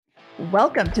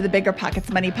Welcome to the Bigger Pockets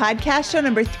Money Podcast, show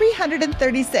number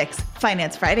 336,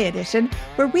 Finance Friday edition,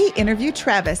 where we interview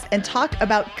Travis and talk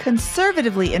about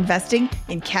conservatively investing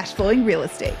in cash flowing real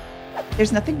estate.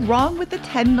 There's nothing wrong with the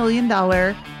 $10 million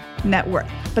net worth,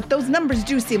 but those numbers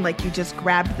do seem like you just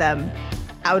grabbed them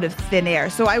out of thin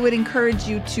air. So I would encourage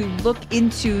you to look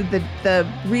into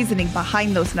the reasoning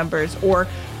behind those numbers, or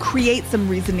create some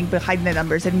reasoning behind the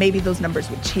numbers, and maybe those numbers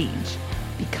would change.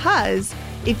 Because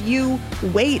if you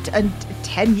wait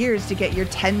 10 years to get your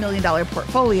 $10 million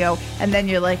portfolio, and then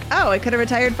you're like, oh, I could have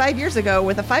retired 5 years ago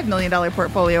with a $5 million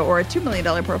portfolio or a $2 million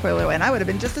portfolio, and I would have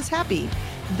been just as happy,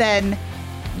 then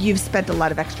you've spent a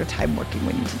lot of extra time working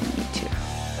when you didn't need to.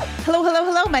 Hello, hello,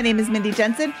 hello. My name is Mindy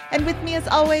Jensen, and with me as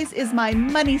always is my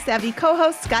money-savvy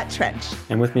co-host, Scott Trench.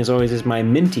 And with me as always is my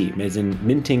minty, as in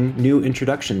minting new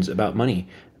introductions about money,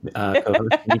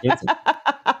 co-host, Mindy Jensen.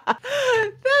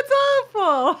 That's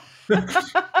awful.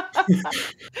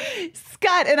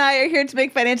 Scott and I are here to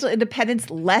make financial independence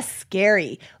less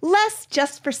scary, less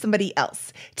just for somebody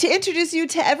else, to introduce you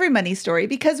to every money story,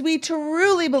 because we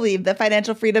truly believe that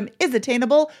financial freedom is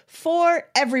attainable for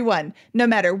everyone, no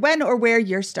matter when or where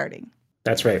you're starting.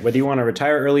 That's right. Whether you want to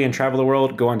retire early and travel the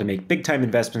world, go on to make big-time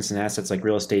investments in assets like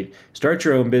real estate, start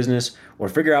your own business, or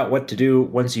figure out what to do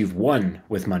once you've won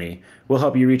with money, we'll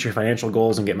help you reach your financial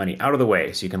goals and get money out of the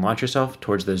way so you can launch yourself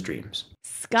towards those dreams.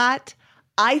 Scott,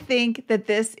 I think that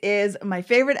this is my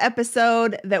favorite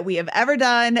episode that we have ever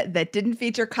done that didn't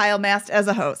feature Kyle Mast as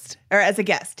a host or as a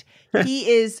guest. He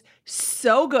is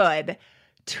so good.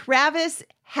 Travis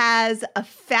has a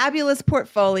fabulous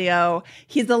portfolio.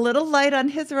 He's a little light on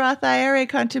his Roth IRA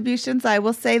contributions, I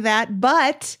will say that,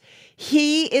 but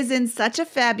he is in such a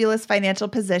fabulous financial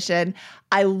position.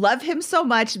 I love him so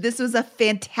much. This was a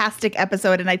fantastic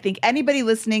episode, and I think anybody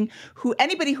listening,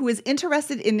 anybody who is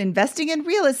interested in investing in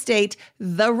real estate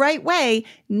the right way,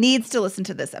 needs to listen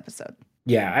to this episode.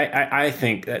 Yeah, I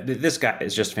think that this guy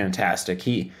is just fantastic.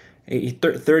 He's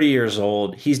 30 years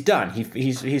old. He's done.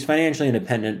 He's financially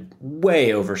independent,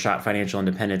 way overshot financial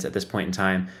independence at this point in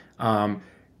time.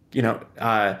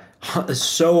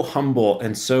 So humble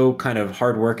and so kind of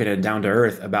hardworking and down to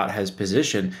earth about his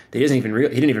position that he didn't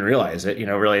even realize it,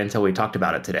 really, until we talked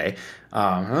about it today.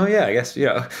 I guess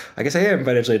I am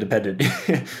financially independent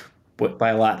by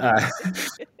a lot.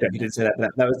 He did say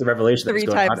that. That was the revelation. Three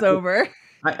times over.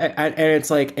 And it's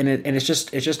like, and it's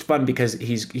just fun because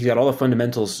he's got all the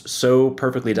fundamentals so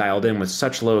perfectly dialed in, with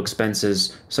such low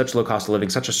expenses, such low cost of living,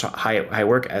 such a high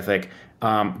work ethic,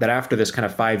 that after this kind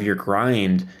of 5-year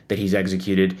grind that he's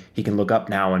executed, he can look up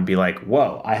now and be like,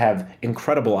 whoa, I have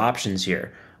incredible options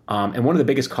here. And one of the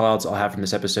biggest call outs I'll have from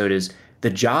this episode is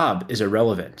the job is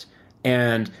irrelevant.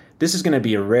 And this is going to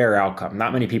be a rare outcome.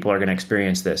 Not many people are going to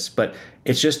experience this, but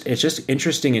it's just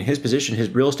interesting. In his position,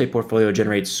 his real estate portfolio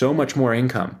generates so much more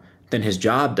income than his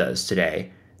job does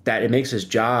today that it makes his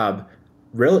job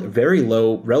very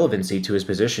low relevancy to his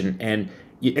position. And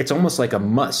it's almost like a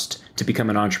must to become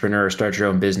an entrepreneur or start your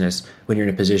own business when you're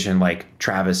in a position like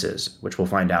Travis's, which we'll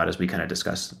find out as we kind of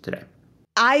discuss today.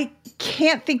 I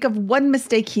can't think of one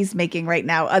mistake he's making right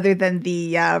now other than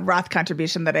the Roth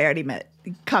contribution that I already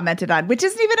commented on, which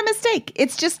isn't even a mistake.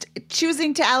 It's just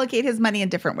choosing to allocate his money in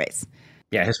different ways.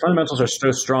 Yeah, his fundamentals are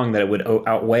so strong that it would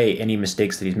outweigh any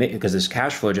mistakes that he's made, because his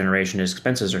cash flow generation, his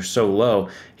expenses are so low.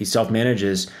 He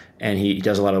self-manages and he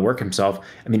does a lot of work himself.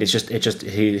 I mean,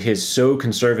 he's so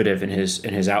conservative in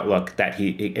his outlook that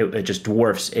it just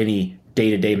dwarfs any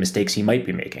day-to-day mistakes he might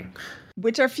be making,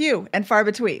 which are few and far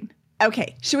between.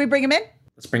 Okay, should we bring him in?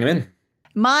 Let's bring him in.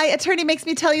 My attorney makes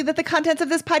me tell you that the contents of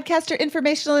this podcast are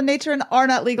informational in nature and are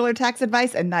not legal or tax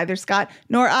advice, and neither Scott,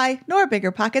 nor I, nor Bigger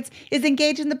Pockets is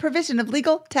engaged in the provision of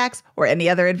legal, tax, or any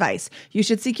other advice. You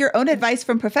should seek your own advice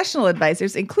from professional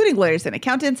advisors, including lawyers and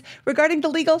accountants, regarding the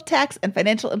legal, tax, and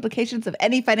financial implications of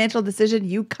any financial decision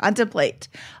you contemplate.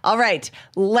 All right,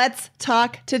 let's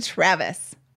talk to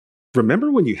Travis.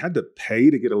 Remember when you had to pay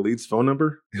to get a lead's phone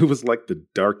number? It was like the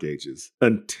dark ages,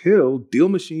 until Deal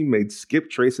Machine made skip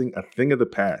tracing a thing of the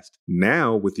past.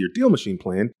 Now, with your Deal Machine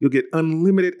plan, you'll get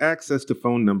unlimited access to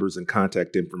phone numbers and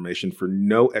contact information for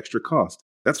no extra cost.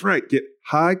 That's right, get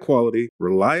high-quality,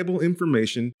 reliable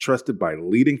information trusted by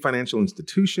leading financial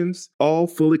institutions, all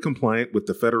fully compliant with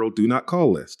the federal Do Not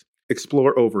Call list.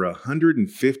 Explore over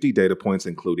 150 data points,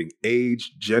 including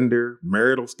age, gender,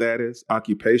 marital status,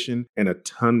 occupation, and a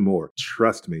ton more.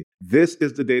 Trust me, this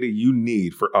is the data you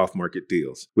need for off-market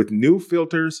deals. With new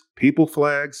filters, people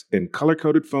flags, and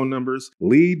color-coded phone numbers,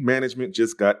 lead management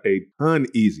just got a ton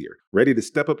easier. Ready to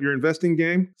step up your investing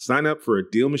game? Sign up for a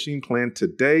Deal Machine plan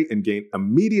today and gain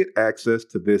immediate access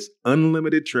to this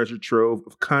unlimited treasure trove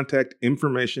of contact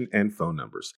information and phone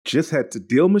numbers. Just head to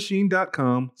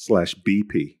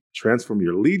DealMachine.com/BP. Transform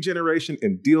your lead generation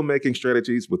and deal-making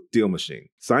strategies with Deal Machine.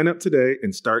 Sign up today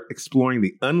and start exploring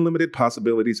the unlimited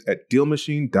possibilities at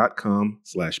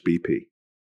DealMachine.com/BP.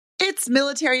 It's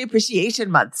Military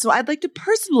Appreciation Month, so I'd like to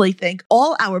personally thank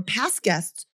all our past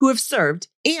guests who have served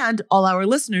and all our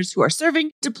listeners who are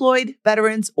serving, deployed,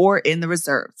 veterans, or in the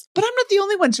reserves. But I'm not the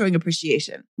only one showing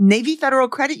appreciation. Navy Federal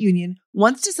Credit Union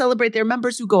wants to celebrate their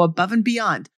members who go above and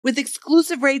beyond with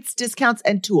exclusive rates, discounts,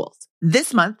 and tools.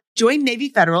 This month, join Navy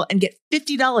Federal and get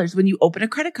 $50 when you open a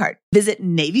credit card. Visit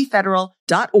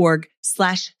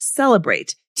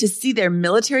NavyFederal.org/celebrate to see their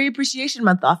Military Appreciation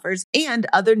Month offers and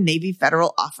other Navy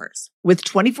Federal offers. With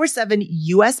 24/7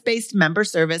 U.S.-based member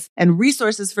service and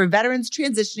resources for veterans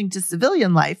transitioning to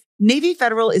civilian life, Navy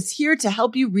Federal is here to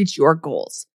help you reach your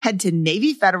goals. Head to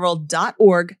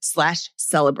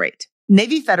NavyFederal.org/celebrate.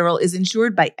 Navy Federal is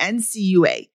insured by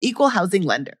NCUA, Equal Housing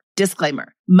Lender.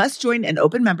 Disclaimer, must join an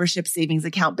open membership savings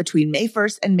account between May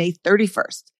 1st and May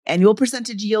 31st. Annual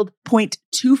percentage yield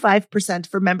 0.25%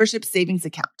 for membership savings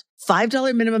account.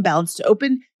 $5 minimum balance to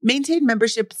open, maintain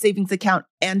membership savings account,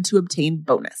 and to obtain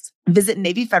bonus. Visit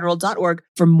NavyFederal.org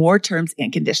for more terms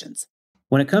and conditions.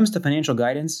 When it comes to financial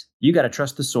guidance, you got to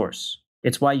trust the source.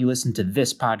 It's why you listen to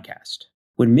this podcast.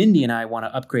 When Mindy and I want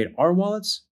to upgrade our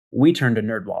wallets, we turn to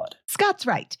NerdWallet. Scott's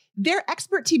right. Their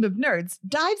expert team of nerds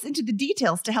dives into the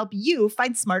details to help you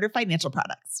find smarter financial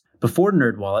products. Before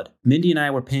NerdWallet, Mindy and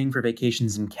I were paying for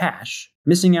vacations in cash,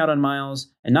 missing out on miles,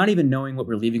 and not even knowing what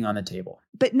we're leaving on the table.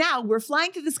 But now we're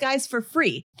flying through the skies for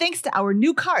free, thanks to our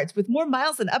new cards with more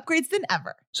miles and upgrades than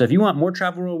ever. So if you want more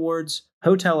travel rewards,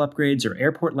 hotel upgrades, or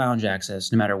airport lounge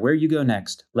access, no matter where you go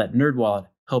next, let NerdWallet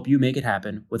help you make it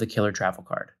happen with a killer travel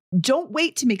card. Don't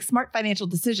wait to make smart financial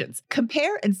decisions.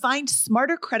 Compare and find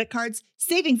smarter credit cards,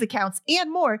 savings accounts,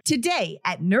 and more today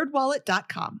at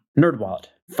nerdwallet.com. NerdWallet.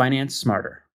 Finance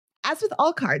smarter. As with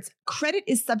all cards, credit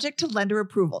is subject to lender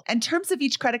approval, and terms of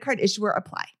each credit card issuer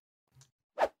apply.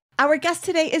 Our guest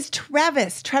today is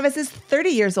Travis. Travis is 30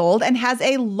 years old and has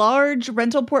a large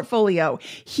rental portfolio.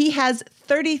 He has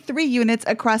 33 units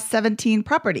across 17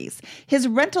 properties. His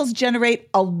rentals generate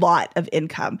a lot of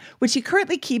income, which he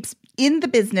currently keeps in the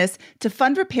business to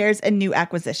fund repairs and new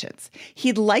acquisitions.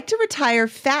 He'd like to retire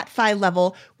Fat Fi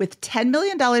level with $10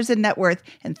 million in net worth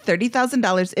and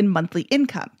 $30,000 in monthly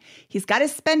income. He's got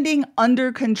his spending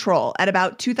under control at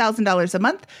about $2,000 a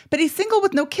month, but he's single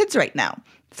with no kids right now,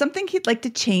 something he'd like to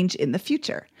change in the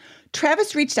future.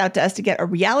 Travis reached out to us to get a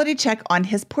reality check on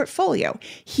his portfolio.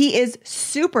 He is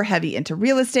super heavy into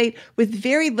real estate with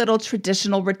very little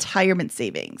traditional retirement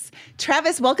savings.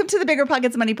 Travis, welcome to the Bigger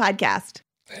Pockets Money podcast.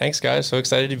 Thanks, guys. So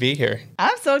excited to be here.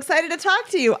 I'm so excited to talk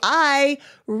to you. I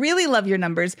really love your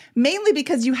numbers, mainly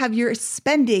because you have your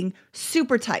spending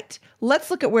super tight.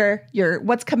 Let's look at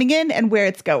what's coming in and where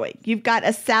it's going. You've got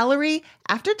a salary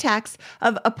after tax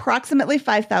of approximately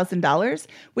 $5,000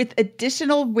 with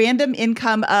additional random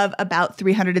income of about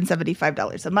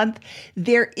 $375 a month.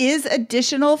 There is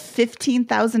additional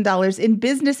 $15,000 in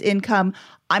business income.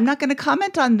 I'm not going to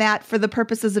comment on that for the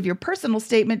purposes of your personal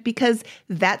statement because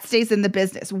that stays in the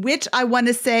business, which I want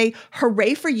to say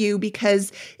hooray for you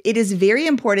because it is very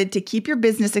important to keep your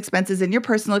business expenses and your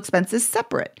personal expenses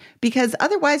separate because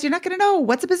otherwise you're not going to know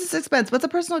what's a business expense, what's a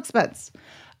personal expense.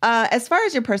 As far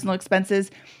as your personal expenses,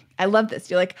 I love this.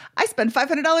 You're like, I spend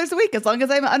 $500 a week. As long as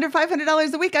I'm under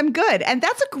 $500 a week, I'm good. And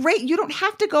that's a great, you don't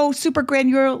have to go super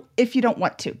granular if you don't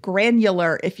want to.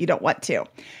 Granular if you don't want to.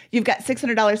 You've got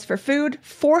 $600 for food,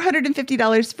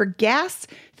 $450 for gas,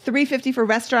 $350 for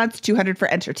restaurants, $200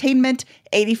 for entertainment,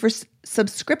 $80 for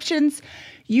subscriptions.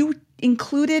 You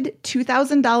included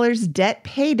 $2,000 debt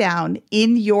pay down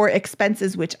in your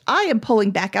expenses, which I am pulling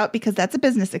back out because that's a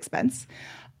business expense.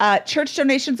 Church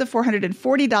donations of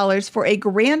 $440 for a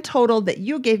grand total that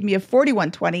you gave me of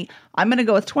 $4,120. I'm going to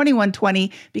go with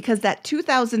 $2,120 because that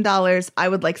 $2,000, I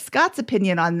would like Scott's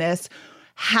opinion on this.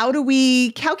 How do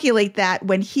we calculate that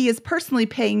when he is personally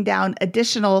paying down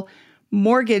additional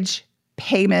mortgage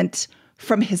payment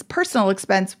from his personal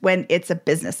expense when it's a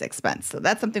business expense? So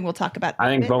that's something we'll talk about. I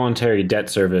think voluntary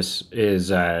debt service is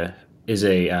a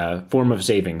form of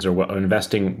savings or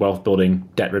investing, wealth building,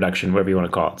 debt reduction, whatever you want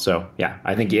to call it. So yeah,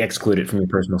 I think you exclude it from your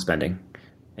personal spending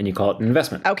and you call it an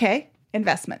investment. Okay.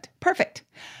 investment. Perfect.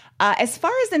 As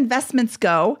far as investments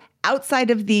go, outside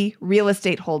of the real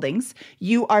estate holdings,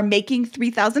 you are making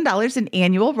 $3,000 in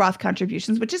annual Roth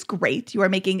contributions, which is great. You are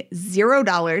making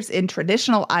 $0 in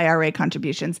traditional IRA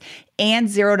contributions and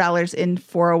 $0 in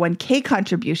 401k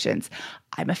contributions.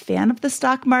 I'm a fan of the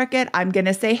stock market. I'm going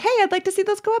to say, hey, I'd like to see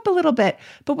those go up a little bit,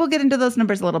 but we'll get into those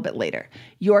numbers a little bit later.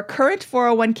 Your current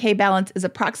 401k balance is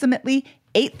approximately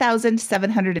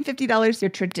 $8,750. Your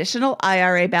traditional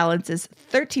IRA balance is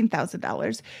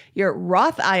 $13,000. Your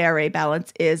Roth IRA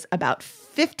balance is about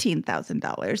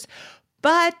 $15,000.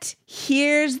 But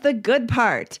here's the good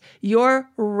part. Your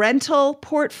rental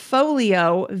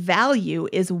portfolio value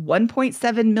is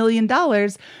 $1.7 million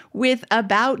with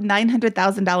about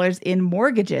 $900,000 in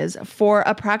mortgages for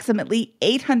approximately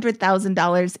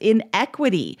 $800,000 in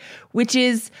equity, which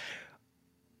is,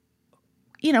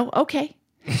 okay.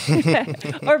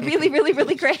 Or really, really,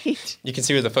 really great. You can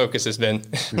see where the focus has been.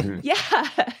 Yeah,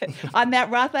 on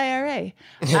that Roth IRA.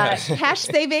 Cash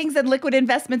savings and liquid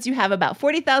investments, you have about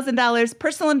 $40,000.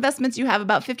 Personal investments, you have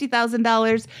about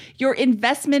 $50,000. Your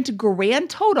investment grand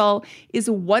total is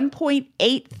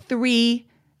 $1.83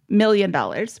 million.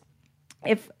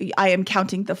 If I am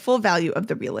counting the full value of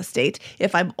the real estate.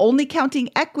 If I'm only counting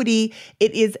equity,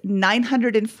 it is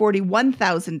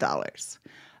 $941,000.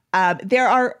 There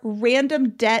are random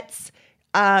debts,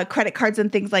 credit cards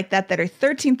and things like that are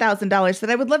 $13,000 that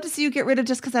I would love to see you get rid of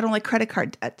just because I don't like credit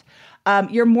card debt.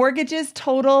 Your mortgages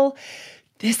total,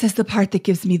 this is the part that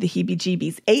gives me the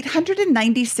heebie-jeebies,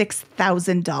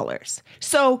 $896,000.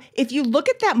 So if you look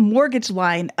at that mortgage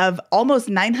line of almost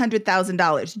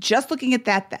 $900,000, just looking at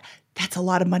that's a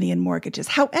lot of money in mortgages.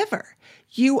 However,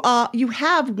 you have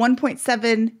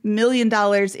 $1.7 million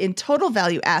in total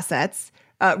value assets,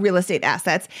 real estate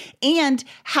assets. And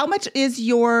what is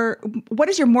your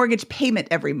mortgage payment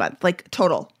every month, like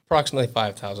total? Approximately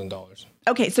 $5,000.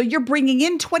 Okay, so you're bringing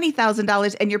in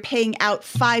 $20,000 and you're paying out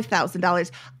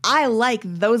 $5,000. I like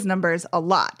those numbers a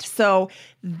lot. So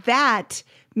that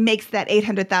makes that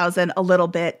 $800,000 a little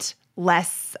bit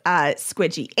less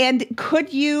squidgy. And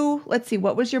let's see,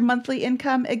 what was your monthly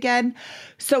income again?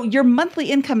 So your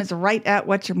monthly income is right at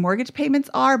what your mortgage payments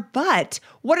are, but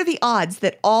what are the odds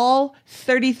that all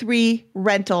 33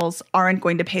 rentals aren't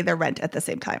going to pay their rent at the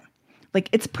same time? Like,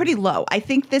 it's pretty low. I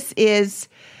think this is,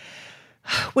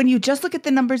 when you just look at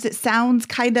the numbers, it sounds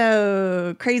kind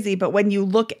of crazy, but when you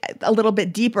look a little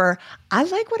bit deeper, I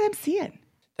like what I'm seeing.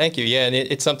 Thank you. Yeah, and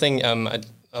it's something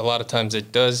a lot of times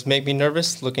it does make me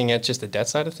nervous looking at just the debt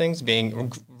side of things,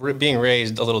 being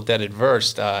raised a little debt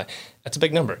adverse. That's a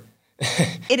big number.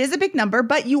 It is a big number,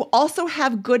 but you also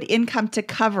have good income to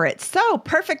cover it. So,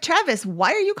 perfect, Travis.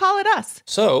 Why are you calling us?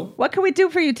 So, what can we do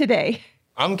for you today?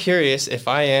 I'm curious if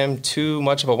I am too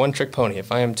much of a one-trick pony,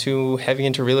 if I am too heavy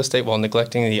into real estate while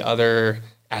neglecting the other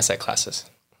asset classes.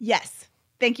 Yes.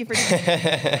 Thank you for doing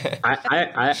that.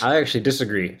 I actually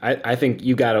disagree. I think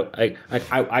you gotta.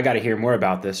 I gotta hear more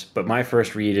about this. But my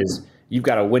first read is you've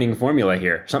got a winning formula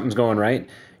here. Something's going right.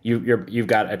 You've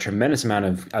got a tremendous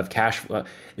amount of cash flow.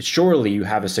 Surely you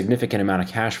have a significant amount of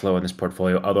cash flow in this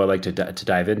portfolio. Although I'd like to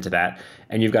dive into that.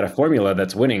 And you've got a formula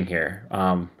that's winning here.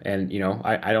 And you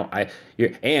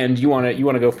want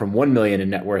to go from 1 million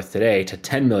in net worth today to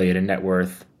 10 million in net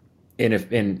worth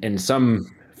in some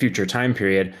future time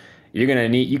period.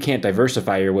 You can't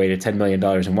diversify your way to $10 million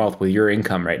in wealth with your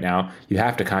income right now. You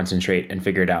have to concentrate and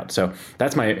figure it out. So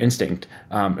that's my instinct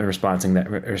in response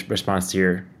to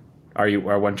your, are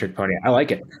you a one-trick pony? I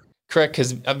like it. Correct,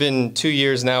 because I've been 2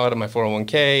 years now out of my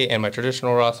 401k and my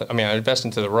traditional Roth. I invest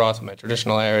into the Roth and my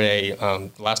traditional IRA.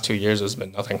 The last 2 years has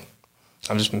been nothing.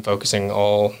 I've just been focusing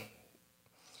all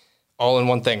in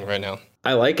one thing right now.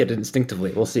 I like it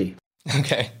instinctively. We'll see.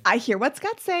 Okay. I hear what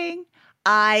Scott's saying.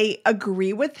 I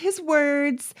agree with his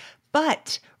words,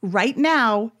 but right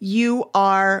now you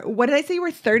are, what did I say? You were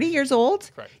 30 years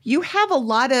old? Correct. You have a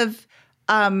lot of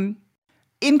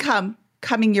income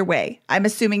coming your way. I'm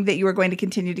assuming that you are going to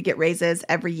continue to get raises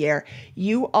every year.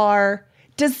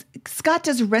 Does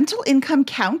rental income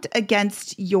count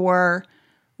against your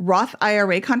Roth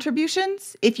IRA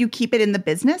contributions if you keep it in the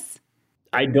business?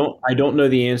 I don't know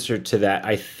the answer to that.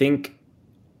 I think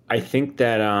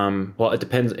that, it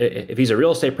depends. If he's a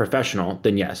real estate professional,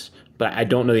 then yes. But I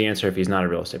don't know the answer if he's not a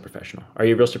real estate professional. Are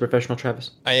you a real estate professional,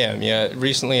 Travis? I am, yeah.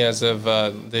 Recently, as of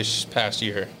this past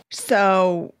year.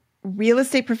 So real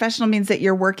estate professional means that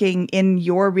you're working in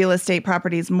your real estate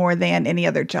properties more than any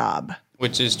other job.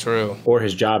 Which is true. Or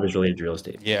his job is related to real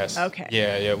estate. Yes. Okay.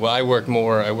 Yeah. Well, I work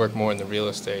more in the real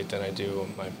estate than I do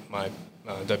my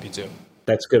W-2.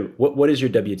 That's good. What is your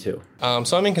W-2?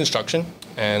 So I'm in construction,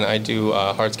 and I do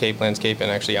hardscape, landscape, and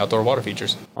actually outdoor water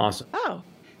features. Awesome. Oh,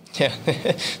 Yeah.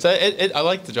 So I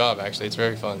like the job, actually. It's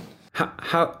very fun.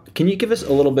 How can you give us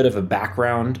a little bit of a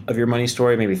background of your money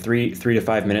story, maybe three to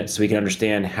 5 minutes, so we can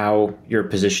understand how your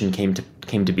position came to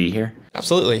be here?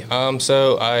 Absolutely.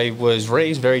 So I was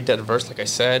raised very debt averse, like I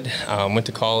said. Went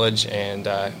to college, and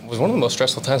it was one of the most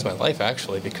stressful times of my life,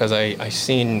 actually, because I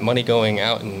seen money going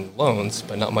out in loans,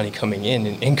 but not money coming in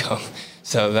income.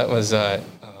 So that was a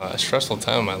stressful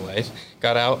time in my life.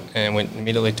 Got out and went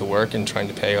immediately to work and trying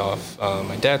to pay off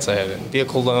my debts. I had a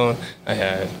vehicle loan, I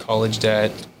had college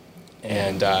debt,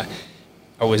 and I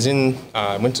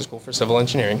went to school for civil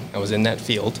engineering. I was in that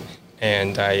field,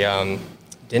 and I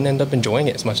didn't end up enjoying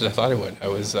it as much as I thought I would. I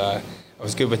was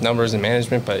good with numbers and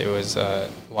management, but it was a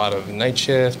lot of night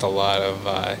shift, a lot of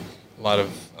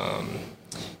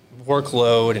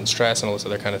workload and stress and all this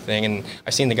other kind of thing. And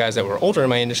I seen the guys that were older in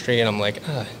my industry, and I'm like,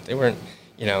 they weren't,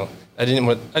 I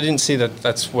didn't see that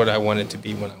that's what I wanted to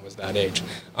be when I was that age.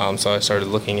 So I started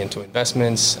looking into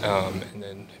investments, and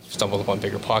then stumbled upon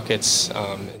BiggerPockets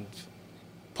and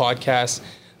podcasts.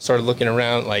 Started looking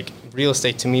around. Like, real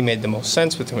estate to me made the most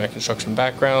sense with my construction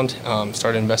background.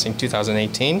 Started investing in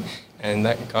 2018, and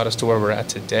that got us to where we're at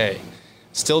today.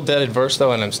 Still debt adverse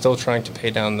though, and I'm still trying to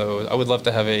pay down those. I would love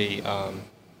to have a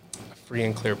free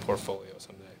and clear portfolio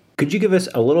someday. Could you give us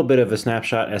a little bit of a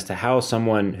snapshot as to how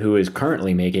someone who is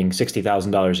currently making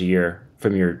 $60,000 a year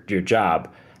from your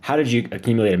job, how did you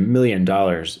accumulate $1 million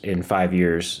in 5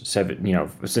 years,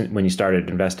 when you started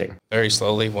investing? Very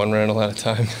slowly, one rental at a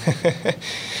time.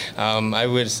 I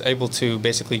was able to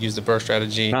basically use the BRRRR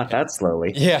strategy. Not that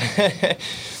slowly. Yeah.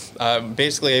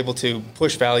 Basically able to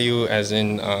push value, as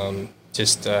in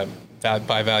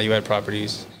buy value add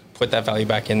properties, put that value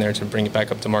back in there to bring it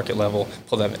back up to market level,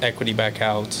 pull that equity back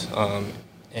out,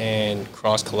 and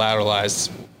cross collateralize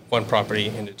one property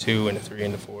into 2, into 3,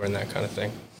 into 4, and that kind of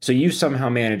thing. So you somehow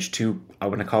managed to, I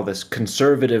want to call this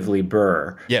conservatively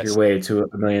BRRRR your way to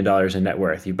 $1 million in net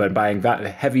worth. You've been buying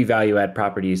heavy value add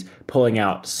properties, pulling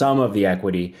out some of the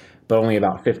equity, but only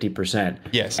about 50%.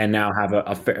 Yes. And now have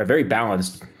a very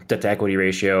balanced debt to equity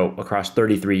ratio across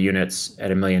 33 units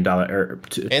at $1 million.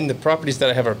 And the properties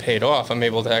that I have are paid off. I'm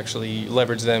able to actually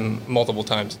leverage them multiple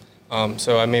times.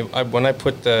 So when I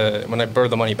BRRRR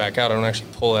the money back out, I don't actually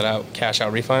pull it out, cash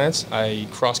out refinance. I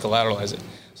cross collateralize it.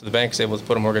 So the bank is able to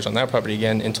put a mortgage on that property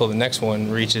again until the next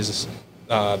one reaches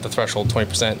the threshold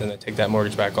 20%, and I take that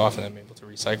mortgage back off, and I'm able to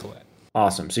recycle that.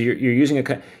 Awesome. So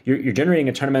you're generating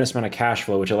a tremendous amount of cash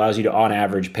flow, which allows you to, on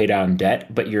average, pay down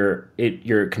debt, but you're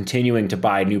continuing to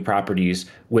buy new properties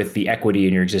with the equity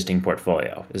in your existing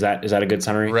portfolio. Is that a good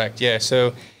summary? Correct. Yeah.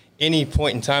 So any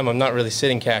point in time, I'm not really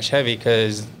sitting cash heavy,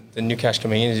 because the new cash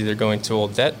coming in is either going to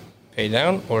old debt, pay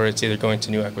down, or it's either going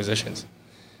to new acquisitions.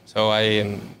 So I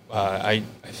am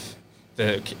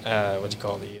the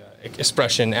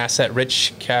expression asset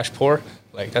rich, cash poor.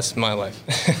 Like, that's my life.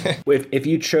 If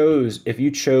you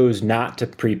chose not to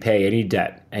prepay any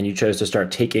debt and you chose to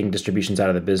start taking distributions out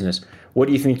of the business, what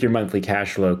do you think your monthly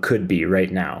cash flow could be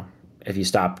right now if you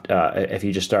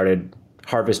just started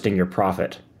harvesting your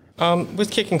profit?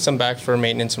 With kicking some back for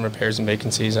maintenance and repairs and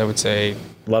vacancies, I would say.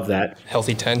 Love that.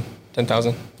 Healthy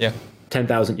 10,000. Yeah.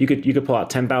 10,000. You could pull out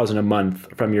 10,000 a month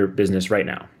from your business right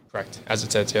now. Correct. As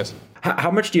it says, yes.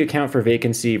 How much do you account for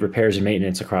vacancy, repairs, and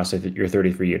maintenance across your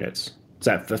 33 units? Is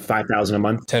that $5,000 a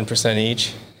month? 10%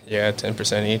 each. Yeah,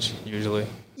 10% each usually.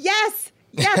 Yes.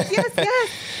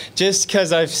 Just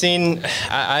because I've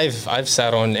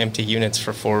sat on empty units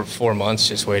for four months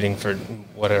just waiting for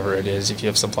whatever it is. If you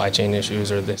have supply chain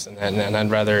issues or this and that, and I'd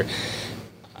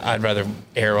rather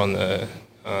err on the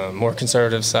more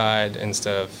conservative side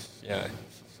instead of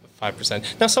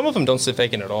 5%. Now, some of them don't sit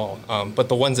vacant at all, but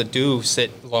the ones that do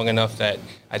sit long enough that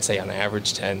I'd say on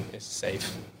average 10 is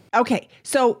safe. Okay,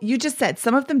 so you just said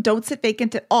some of them don't sit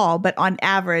vacant at all, but on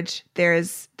average, there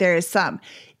is some.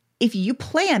 If you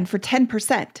plan for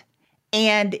 10%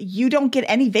 and you don't get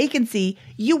any vacancy,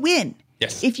 you win.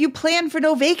 Yes. If you plan for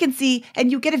no vacancy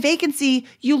and you get a vacancy,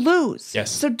 you lose. Yes.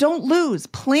 So don't lose.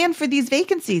 Plan for these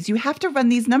vacancies. You have to run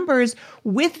these numbers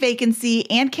with vacancy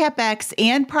and CapEx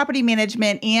and property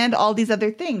management and all these other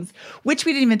things, which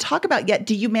we didn't even talk about yet.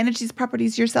 Do you manage these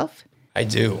properties yourself? I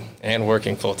do, and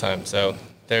working full time. So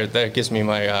that gives me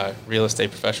my real estate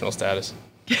professional status.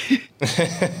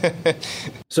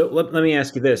 So let me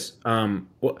ask you this: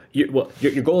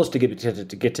 your goal is to get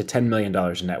to $10 million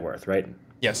in net worth, right?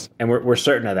 Yes. And we're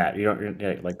certain of that. You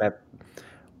don't like that.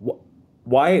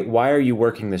 Why are you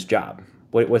working this job?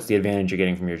 What's the advantage you're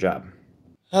getting from your job?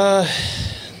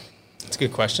 It's a a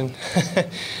good question.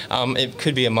 It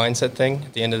could be a mindset thing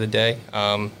at the end of the day.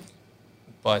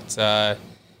 But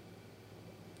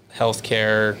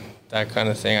healthcare, that kind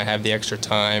of thing, I have the extra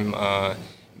time.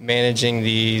 Managing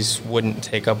these wouldn't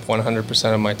take up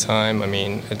 100% of my time. I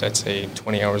mean, I'd say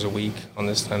 20 hours a week on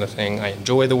this kind of thing. I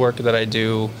enjoy the work that I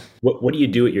do. What do you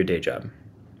do at your day job?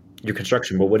 Your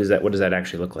construction, but what does that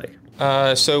actually look like?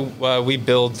 So we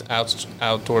build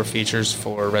outdoor features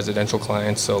for residential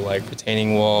clients. So like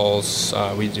retaining walls,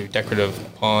 we do decorative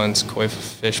ponds, koi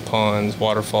fish ponds,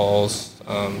 waterfalls,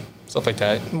 stuff like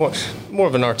that. More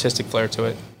of an artistic flair to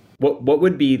it. What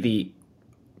would be the?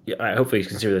 Hopefully you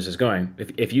can see where this is going.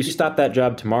 If you stopped that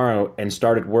job tomorrow and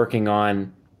started working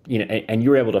on, and you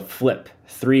were able to flip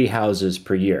 3 houses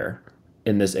per year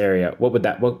in this area,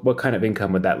 what kind of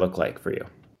income would that look like for you?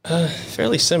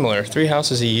 Fairly similar. 3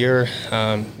 houses a year.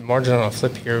 Margin on a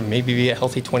flip here maybe be a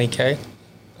healthy 20K.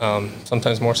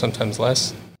 Sometimes more, sometimes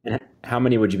less. And how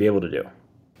many would you be able to do?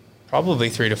 Probably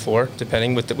 3 to 4,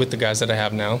 depending with the guys that I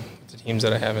have now, the teams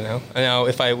that I have now. Now,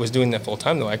 if I was doing that full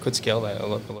time, though, I could scale that a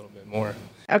little bit more.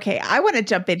 Okay, I want to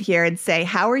jump in here and say,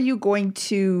 how are you going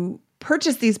to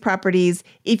purchase these properties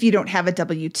if you don't have a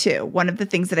W-2? One of the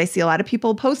things that I see a lot of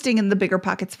people posting in the Bigger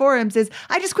Pockets forums is,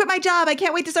 I just quit my job. I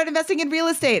can't wait to start investing in real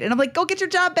estate. And I'm like, go get your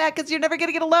job back because you're never going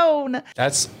to get a loan.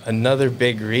 That's another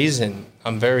big reason.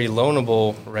 I'm very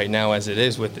loanable right now as it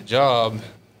is with the job.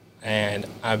 And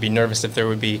I'd be nervous if there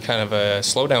would be kind of a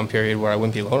slowdown period where I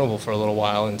wouldn't be loanable for a little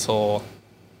while until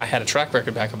I had a track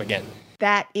record back up again.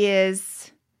 That is...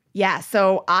 Yeah,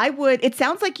 so it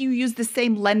sounds like you use the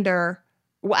same lender.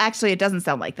 Well, actually, it doesn't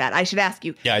sound like that. I should ask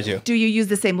you. Yeah, I do. Do you use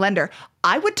the same lender?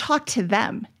 I would talk to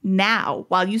them now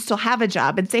while you still have a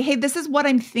job and say, hey, this is what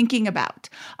I'm thinking about.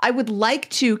 I would like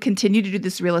to continue to do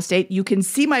this real estate. You can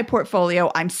see my portfolio.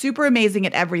 I'm super amazing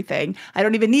at everything. I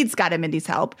don't even need Scott and Mindy's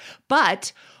help.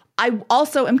 But I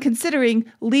also am considering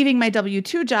leaving my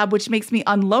W-2 job, which makes me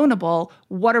unloanable.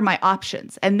 What are my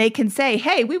options? And they can say,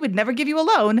 hey, we would never give you a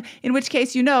loan, in which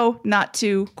case you know not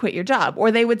to quit your job. Or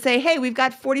they would say, hey, we've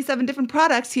got 47 different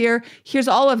products here. Here's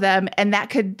all of them. And that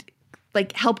could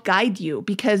help guide you.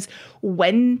 Because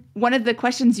when one of the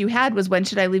questions you had was, when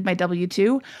should I leave my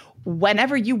W-2?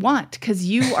 Whenever you want, because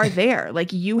you are there.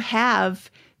 You have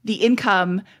the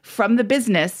income from the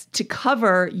business to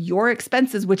cover your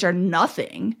expenses, which are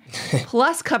nothing,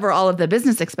 plus cover all of the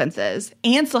business expenses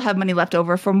and still have money left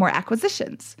over for more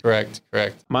acquisitions. Correct.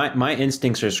 My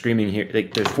instincts are screaming here.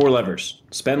 There's 4 levers: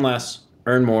 spend less,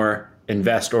 earn more,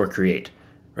 invest, or create,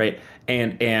 right?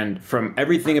 And from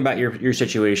everything about your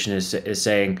situation is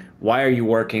saying, why are you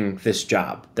working this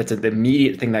job? That's the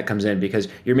immediate thing that comes in, because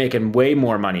you're making way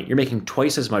more money. You're making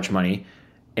twice as much money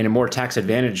in a more tax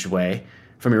advantaged way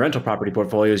from your rental property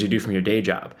portfolio as you do from your day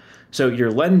job. So your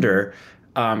lender,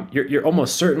 you're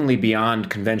almost certainly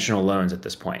beyond conventional loans at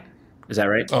this point. Is that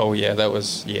right? Oh yeah, that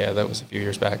was a few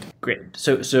years back. Great.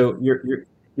 So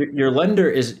your lender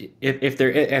is, if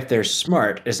they're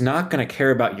smart, is not going to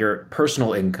care about your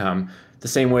personal income the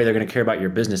same way they're going to care about your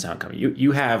business outcome.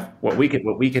 You have what we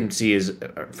can see is,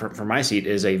 from my seat,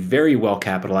 is a very well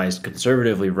capitalized,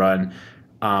 conservatively run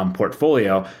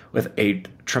portfolio with a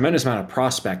tremendous amount of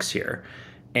prospects here.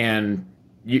 And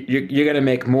you're going to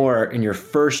make more in your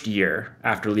first year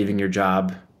after leaving your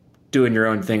job, doing your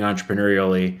own thing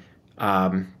entrepreneurially,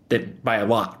 that by a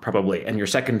lot probably. And your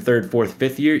second, third, fourth,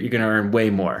 fifth year, you're going to earn way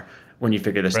more when you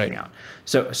figure this thing out.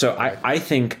 So I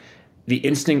think the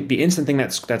instant thing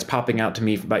that's popping out to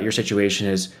me about your situation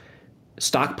is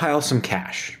stockpile some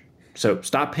cash. So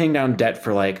stop paying down debt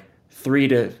for 3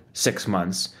 to 6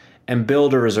 months and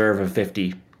build a reserve of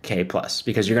 $50K plus,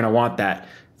 because you're going to want that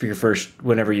for your first,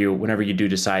 whenever you do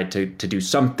decide to do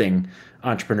something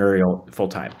entrepreneurial full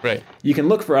time. Right. You can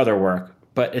look for other work,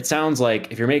 but it sounds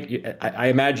like if I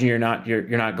imagine you're not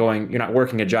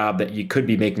working a job that you could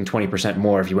be making 20%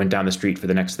 more if you went down the street for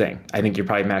the next thing. I think you're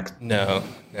probably max. No,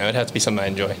 it'd have to be something I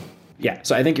enjoy. Yeah.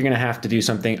 So I think you're going to have to do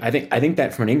something. I think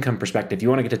that from an income perspective, if you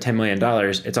want to get to $10 million,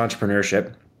 it's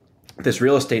entrepreneurship. This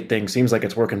real estate thing seems like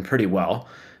it's working pretty well.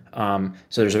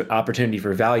 So there's an opportunity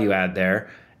for value add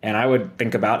there. And I would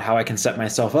think about how I can set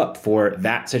myself up for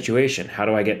that situation. How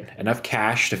do I get enough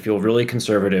cash to feel really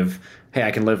conservative? Hey,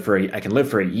 I can live for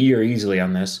a year easily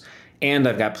on this, and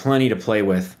I've got plenty to play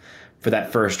with for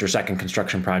that first or second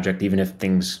construction project, even if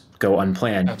things go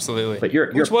unplanned. Absolutely. But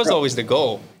which was always the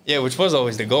goal. Yeah, which was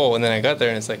always the goal. And then I got there,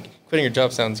 and it's like, quitting your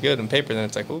job sounds good on paper. Then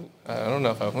it's like, ooh, I don't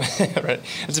know if I right.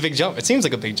 It's a big jump. It seems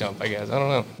like a big jump, I guess. I don't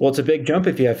know. Well, it's a big jump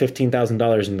if you have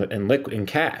 $15,000 in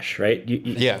cash, right?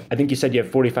 Yeah. I think you said you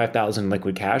have $45,000 in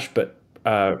liquid cash, but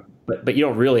you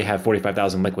don't really have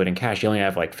 $45,000 liquid in cash. You only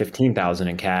have $15,000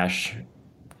 in cash.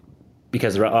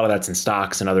 because a lot of that's in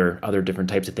stocks and other different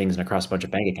types of things and across a bunch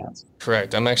of bank accounts.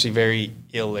 Correct. I'm actually very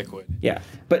illiquid. Yeah,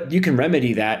 but you can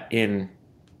remedy that in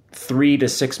 3 to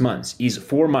 6 months.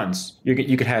 4 months, you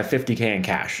could have $50K in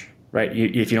cash, right?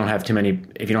 If you don't have any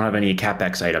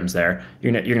CapEx items there,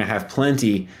 you're gonna have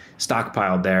plenty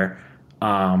stockpiled there.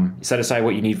 Set aside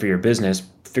what you need for your business,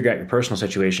 figure out your personal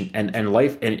situation, and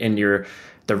life and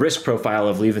the risk profile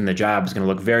of leaving the job is going to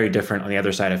look very different on the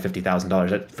other side of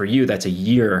 $50,000. For you, that's a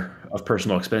year of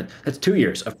personal expense. That's 2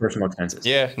 years of personal expenses.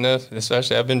 Yeah, no,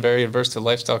 especially I've been very adverse to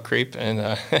lifestyle creep. And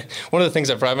one of the things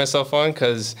I pride myself on,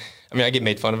 because, I get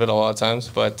made fun of it a lot of times,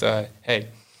 but hey,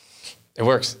 it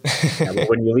works. Yeah, but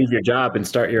when you leave your job and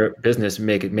start your business and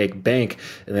make bank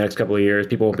in the next couple of years,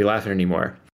 people won't be laughing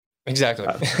anymore. Exactly.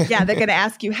 Yeah, they're going to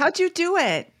ask you, how'd you do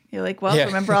it? You're like, well,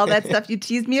 remember all that stuff you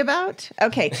teased me about?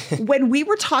 Okay. When we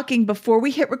were talking before we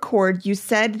hit record, you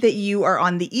said that you are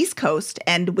on the East Coast,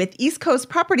 and with East Coast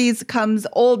properties comes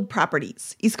old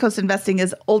properties. East Coast investing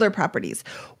is older properties.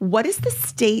 What is the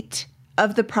state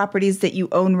of the properties that you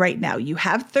own right now? You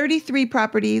have 33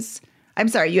 properties. I'm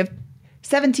sorry, you have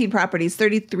 17 properties,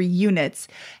 33 units.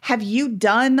 Have you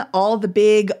done all the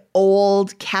big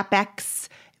old CapEx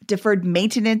deferred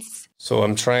maintenance? So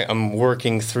I'm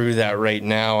working through that right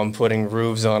now. I'm putting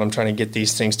roofs on. I'm trying to get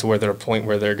these things to where they're a point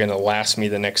where they're going to last me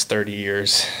the next 30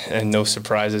 years and no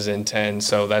surprises in 10.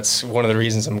 So that's one of the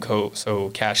reasons I'm so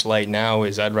cash light now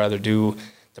is I'd rather do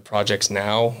the projects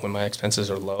now when my expenses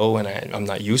are low and I'm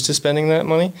not used to spending that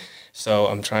money. So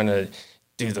I'm trying to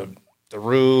do the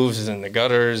roofs and the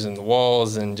gutters and the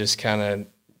walls and just kind of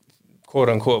quote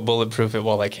unquote bulletproof it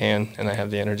while I can and I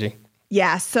have the energy.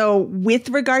 Yeah. So with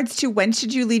regards to when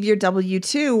should you leave your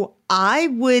W-2, I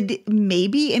would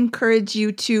maybe encourage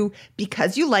you to,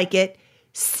 because you like it,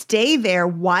 stay there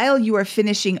while you are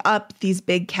finishing up these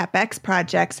big CapEx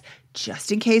projects,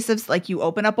 just in case of like you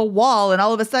open up a wall and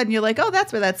all of a sudden you're like, oh,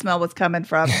 that's where that smell was coming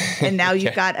from. And now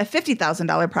you've got a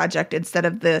 $50,000 project instead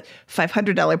of the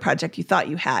 $500 project you thought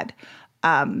you had.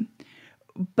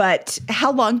 But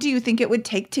how long do you think it would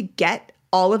take to get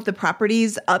all of the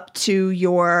properties up to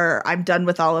your, I'm done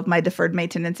with all of my deferred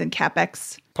maintenance and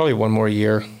CapEx? Probably one more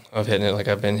year of hitting it like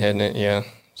I've been hitting it, yeah.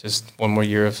 Just one more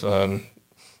year of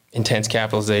intense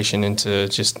capitalization into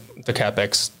just the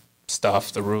CapEx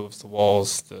stuff, the roofs, the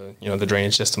walls, the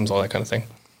drainage systems, all that kind of thing.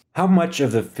 How much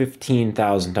of the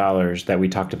 $15,000 that we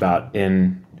talked about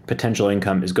in potential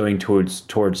income is going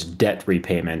towards debt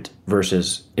repayment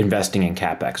versus investing in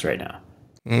CapEx right now?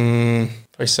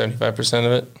 Probably 75%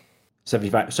 of it.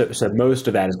 75. So most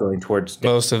of that is going towards debt.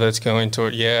 Most of it's going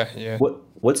toward, yeah.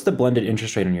 What's the blended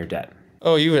interest rate on your debt?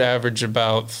 Oh, you would average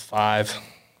about 5,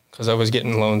 because I was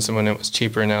getting loans when it was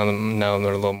cheaper. Now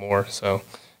they're a little more, so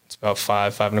it's about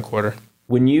 5.25.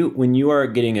 When you are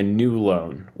getting a new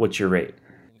loan, what's your rate?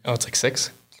 Oh, it's like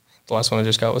 6. The last one I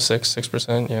just got was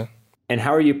 6%. Yeah. And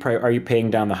how are you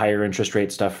paying down the higher interest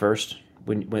rate stuff first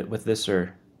with this,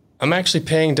 or? I'm actually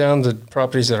paying down the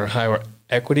properties that are higher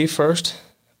equity first.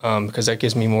 Because that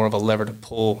gives me more of a lever to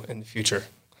pull in the future.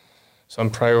 So I'm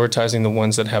prioritizing the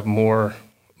ones that have more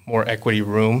equity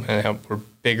room and have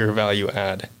bigger value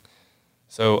add.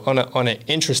 So on an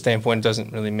interest standpoint, it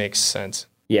doesn't really make sense.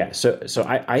 Yeah. So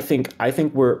I think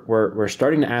we're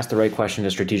starting to ask the right question at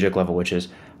a strategic level, which is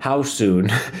how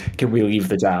soon can we leave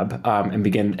the job and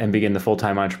begin the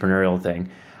full-time entrepreneurial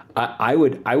thing. I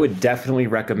would definitely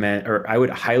recommend, or I would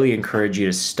highly encourage you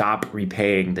to stop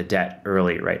repaying the debt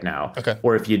early right now. Okay.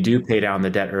 Or if you do pay down the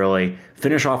debt early,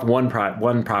 finish off one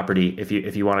property if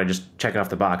you want to just check it off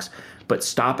the box, but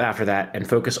stop after that and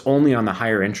focus only on the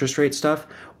higher interest rate stuff,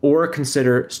 or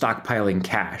consider stockpiling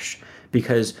cash,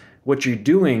 because what you're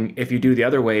doing if you do the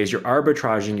other way is you're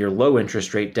arbitraging your low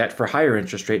interest rate debt for higher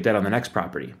interest rate debt on the next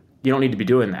property. You don't need to be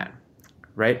doing that,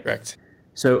 right? Correct.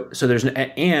 So there's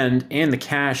and the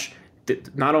cash,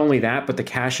 not only that, but the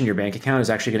cash in your bank account is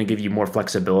actually going to give you more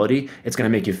flexibility. It's going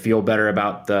to make you feel better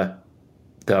about the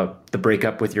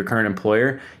breakup with your current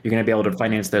employer. You're going to be able to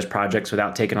finance those projects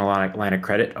without taking a line of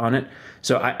credit on it.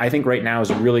 So I think right now is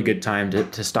a really good time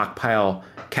to stockpile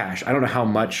cash. I don't know how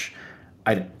much.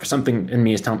 Something in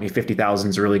me is telling me 50,000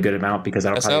 is a really good amount, because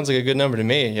that sounds like a good number to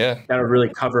me. Yeah, that would really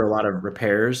cover a lot of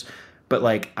repairs. But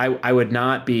like I would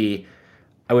be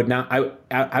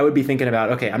thinking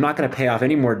about, okay, I'm not going to pay off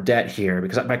any more debt here,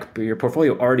 because your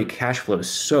portfolio already cash flows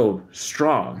so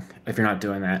strong if you're not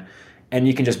doing that, and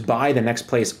you can just buy the next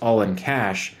place all in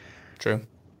cash. True.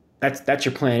 That's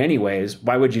your plan anyways.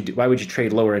 Why would you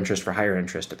trade lower interest for higher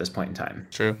interest at this point in time?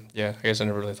 True. Yeah, I guess I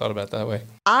never really thought about it that way.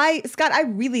 Scott, I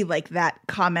really like that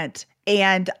comment.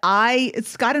 And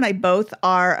Scott and I both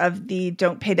are of the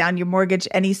don't pay down your mortgage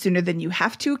any sooner than you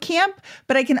have to camp.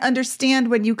 But I can understand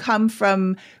when you come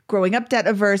from growing up debt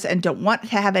averse and don't want to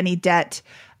have any debt.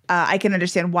 I can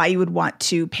understand why you would want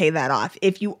to pay that off.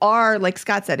 If you are, like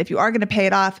Scott said, if you are going to pay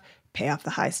it off, pay off the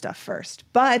high stuff first.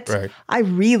 But I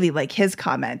really like his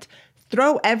comment.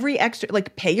 Throw every extra,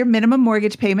 like pay your minimum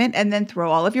mortgage payment and then throw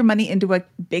all of your money into a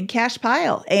big cash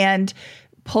pile and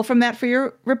pull from that for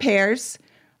your repairs.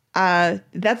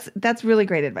 That's really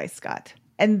great advice, Scott.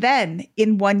 And then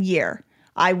in 1 year,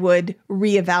 I would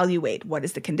reevaluate what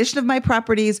is the condition of my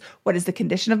properties, what is the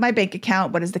condition of my bank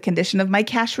account, what is the condition of my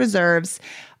cash reserves,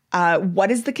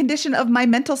 what is the condition of my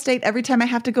mental state every time I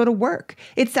have to go to work.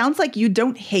 It sounds like you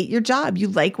don't hate your job. You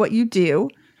like what you do.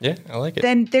 Yeah, I like it.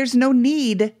 Then there's no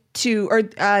need to, or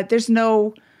there's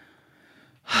no,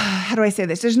 how do I say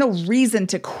this? There's no reason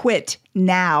to quit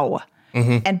now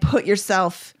and put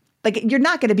yourself, like, you're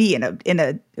not going to be in a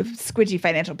squidgy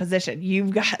financial position.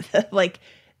 You've got like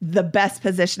the best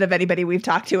position of anybody we've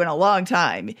talked to in a long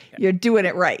time. You're doing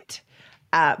it right.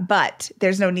 But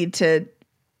there's no need to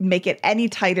make it any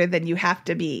tighter than you have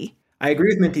to be. I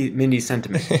agree with Mindy's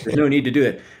sentiment. There's no need to do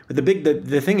it. But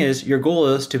the thing is, your goal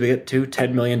is to get to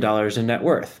 $10 million in net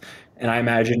worth. And I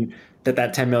imagine that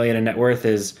 $10 million in net worth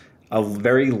is a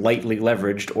very lightly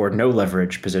leveraged or no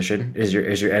leverage position is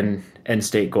your end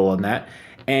state goal in that.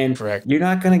 And you're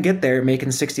not going to get there making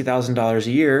 $60,000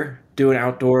 a year doing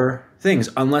outdoor things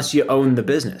unless you own the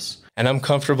business. And I'm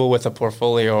comfortable with a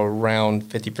portfolio around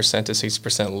 50% to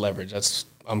 60% leverage.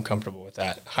 I'm comfortable with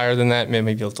that. Higher than that,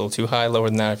 maybe a little too high. Lower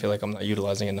than that, I feel like I'm not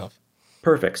utilizing enough.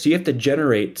 Perfect. So you have to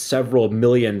generate several $1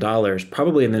 million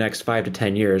probably in the next 5 to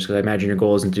 10 years, because I imagine your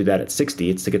goal isn't to do that at 60.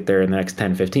 It's to get there in the next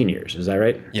 10, 15 years. Is that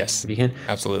right? Yes. If you can?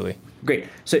 Absolutely. Great.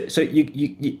 So so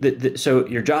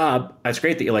your job, that's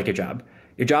great that you like your job.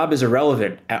 Your job is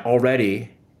irrelevant already,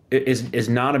 is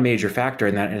not a major factor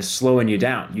in that, and is slowing you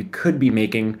down. You could be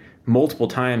making multiple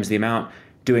times the amount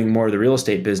doing more of the real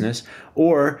estate business.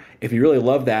 Or if you really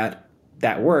love that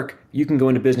work, you can go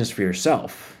into business for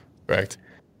yourself. Correct.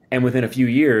 And within a few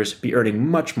years, be earning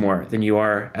much more than you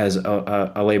are as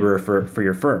a laborer for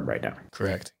your firm right now.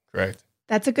 Correct.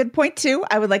 That's a good point, too.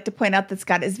 I would like to point out that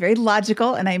Scott is very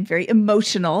logical and I am very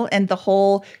emotional. And the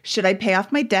whole should I pay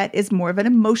off my debt is more of an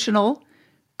emotional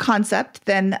concept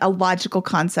than a logical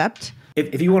concept.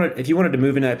 If you wanted to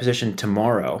move into that position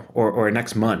tomorrow or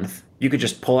next month, you could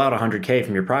just pull out $100K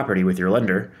from your property with your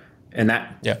lender, and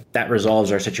that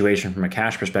resolves our situation from a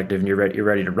cash perspective, and you're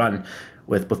ready to run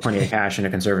with plenty of cash in a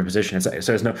conservative position. So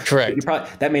there's no correct.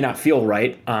 That may not feel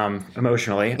right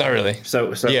emotionally. Not really.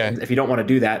 So if you don't want to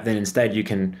do that, then instead you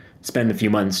can spend a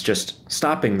few months just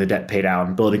stopping the debt pay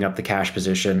down, building up the cash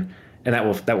position, and that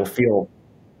will feel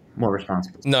more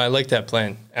responsible. No, I like that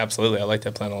plan. Absolutely. I like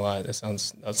that plan a lot. That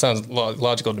sounds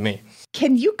logical to me.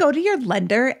 Can you go to your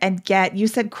lender and you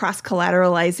said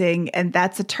cross-collateralizing, and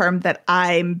that's a term that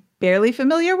I'm barely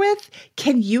familiar with.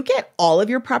 Can you get all of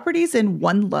your properties in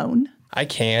one loan? I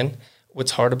can.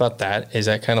 What's hard about that is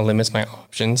that kind of limits my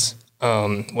options.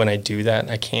 When I do that,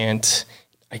 I can't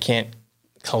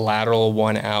collateral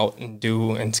one out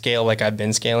and scale like I've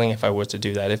been scaling if I was to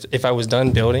do that. If I was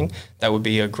done building, that would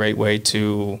be a great way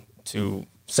to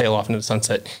sail off into the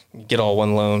sunset, get all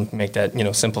one loan, make that,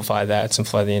 simplify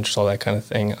the interest, all that kind of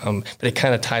thing. But it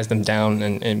kind of ties them down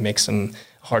and it makes them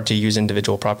hard to use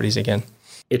individual properties again.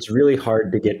 It's really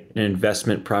hard to get an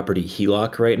investment property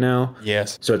HELOC right now.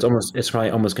 Yes. So it's probably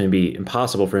almost going to be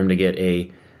impossible for him to get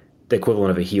the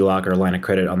equivalent of a HELOC or a line of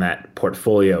credit on that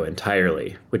portfolio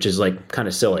entirely, which is like kind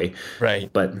of silly.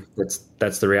 Right. But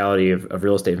that's the reality of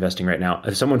real estate investing right now.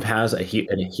 If someone has a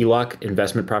HELOC,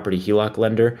 investment property HELOC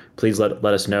lender, please let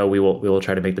us know. We will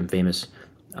try to make them famous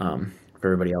for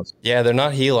everybody else. Yeah, they're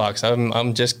not HELOCs.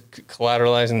 I'm just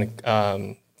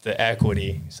collateralizing the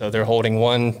equity. So they're holding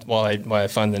one while I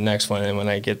fund the next one. And when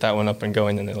I get that one up and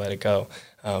going, then they let it go.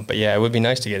 But yeah, it would be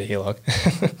nice to get a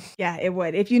HELOC. Yeah, it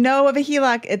would. If you know of a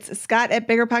HELOC, it's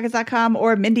Scott@biggerpockets.com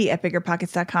or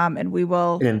Mindy@biggerpockets.com, and we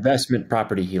will. An investment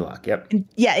property HELOC. Yep.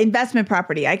 Yeah, investment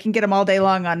property. I can get them all day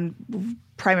long on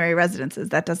primary residences.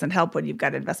 That doesn't help when you've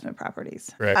got investment properties.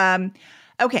 Right.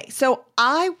 Okay, so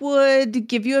I would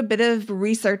give you a bit of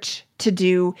research to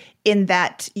do in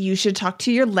that you should talk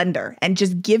to your lender and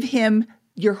just give him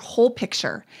your whole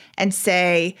picture and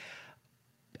say,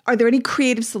 are there any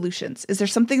creative solutions? Is there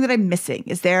something that I'm missing?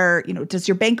 Is there, does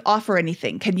your bank offer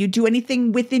anything? Can you do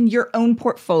anything within your own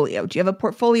portfolio? Do you have a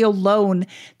portfolio loan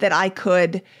that I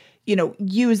could,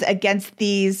 use against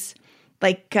these,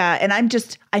 and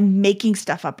I'm making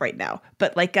stuff up right now,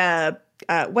 but like a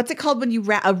what's it called when you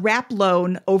a wrap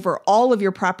loan over all of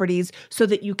your properties so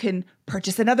that you can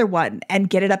purchase another one and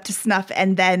get it up to snuff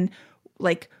and then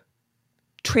like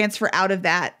transfer out of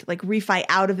that, like refi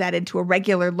out of that into a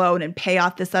regular loan and pay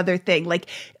off this other thing. Like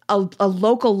a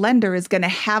local lender is going to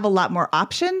have a lot more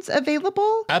options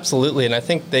available. Absolutely. And I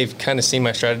think they've kind of seen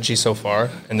my strategy so far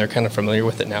and they're kind of familiar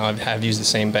with it now. I've used the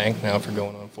same bank now for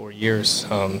going on 4 years.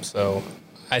 So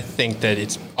I think that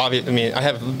it's obvious. I mean, I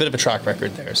have a bit of a track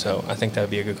record there, so I think that would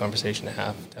be a good conversation to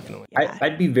have, definitely. Yeah.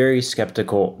 I'd be very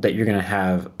skeptical that you're going to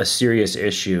have a serious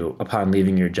issue upon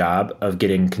leaving your job of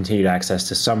getting continued access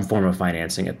to some form of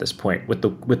financing at this point. With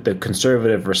the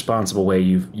conservative, responsible way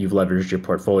you've leveraged your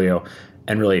portfolio,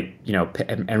 and really,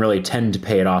 and really tend to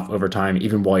pay it off over time,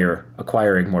 even while you're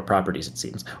acquiring more properties, it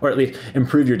seems, or at least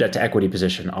improve your debt to equity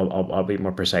position. I'll be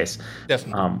more precise.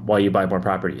 Definitely. While you buy more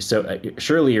properties. So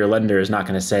surely your lender is not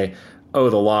going to say,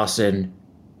 oh, the loss in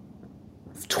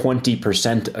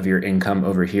 20% of your income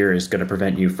over here is going to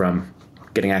prevent you from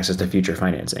getting access to future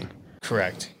financing.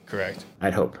 Correct.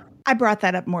 I'd hope. I brought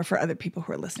that up more for other people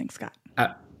who are listening, Scott.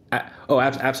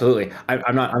 Absolutely.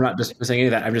 I'm not just saying any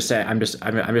of that. I'm just saying I'm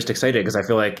just excited because I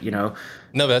feel like No,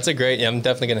 but that's a great. Yeah, I'm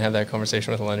definitely going to have that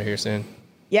conversation with a lender here soon.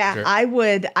 Yeah, Sure. I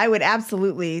would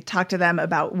absolutely talk to them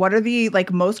about what are the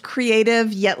like most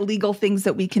creative yet legal things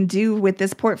that we can do with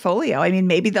this portfolio. I mean,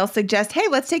 maybe they'll suggest, hey,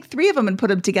 let's take 3 of them and put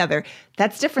them together.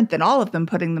 That's different than all of them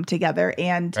putting them together.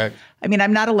 And Right. I mean,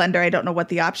 I'm not a lender. I don't know what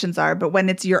the options are, but when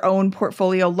it's your own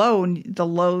portfolio loan,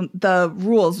 the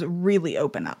rules really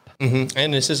open up. Mm-hmm.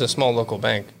 And this is a small local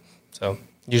bank, so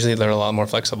usually they're a lot more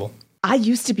flexible. I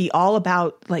used to be all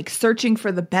about like searching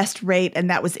for the best rate and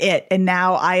that was it. And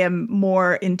now I am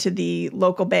more into the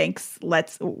local banks.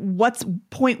 What's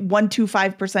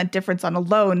 0.125% difference on a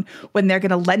loan when they're going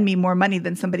to lend me more money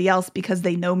than somebody else because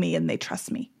they know me and they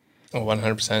trust me. Oh,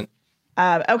 100%.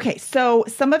 Okay. So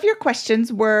some of your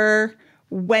questions were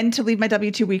when to leave my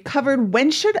W-2. We covered when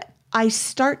should I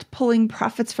start pulling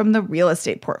profits from the real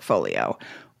estate portfolio?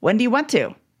 When do you want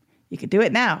to? You could do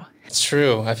it now. It's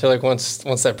true. I feel like once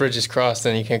that bridge is crossed,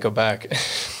 then you can't go back.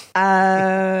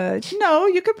 No,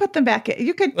 you could put them back.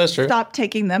 You could That's true. stop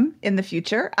taking them in the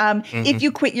future. If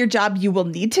you quit your job, you will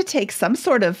need to take some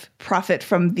sort of profit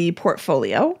from the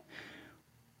portfolio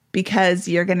because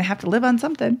you're going to have to live on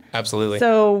something. Absolutely.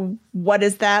 So what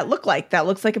does that look like? That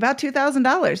looks like about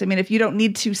 $2,000. I mean, if you don't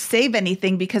need to save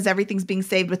anything because everything's being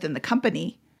saved within the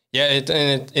company. Yeah,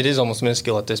 it is almost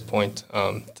minuscule at this point.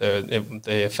 The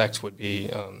effects would be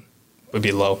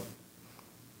low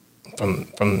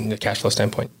from the cash flow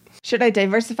standpoint. Should I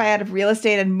diversify out of real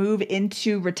estate and move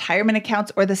into retirement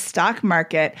accounts or the stock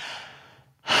market?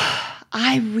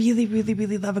 I really, really,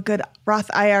 really love a good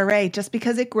Roth IRA just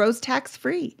because it grows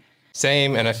tax-free.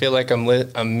 Same, and I feel like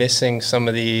I'm missing some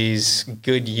of these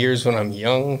good years when I'm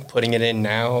young, putting it in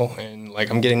now, and like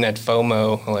I'm getting that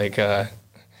FOMO, like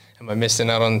am I missing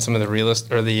out on some of the real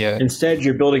estate or the? Instead,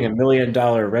 you're building $1 million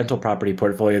rental property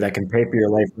portfolio that can pay for your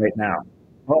life right now.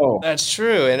 Oh, That's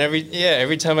true, and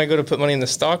every time I go to put money in the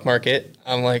stock market,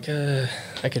 I'm like, I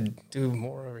could do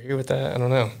more over here with that. I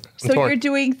don't know. So you're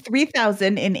doing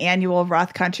 $3,000 in annual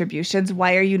Roth contributions.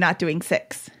 Why are you not doing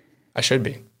 $6,000? I should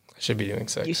be doing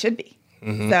 $6,000. You should be.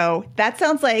 So that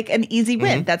sounds like an easy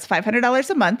win. That's $500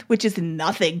 a month, which is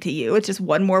nothing to you. It's just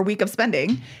one more week of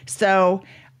spending. So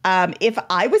if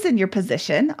I was in your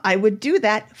position, I would do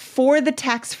that for the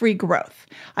tax-free growth.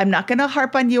 I'm not going to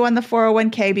harp on you on the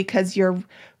 401k because your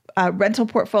rental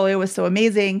portfolio was so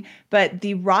amazing. But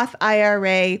the Roth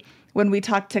IRA, when we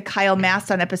talked to Kyle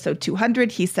Mast on episode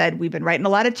 200, he said, we've been writing a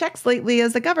lot of checks lately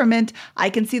as a government. I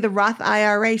can see the Roth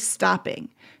IRA stopping.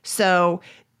 So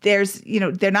there's,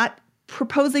 they're not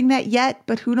proposing that yet,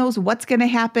 but who knows what's going to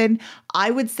happen. I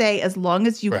would say as long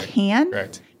as you can.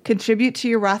 Correct. Contribute to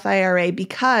your Roth IRA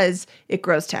because it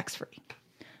grows tax-free.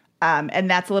 And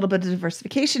that's a little bit of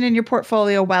diversification in your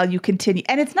portfolio while you continue.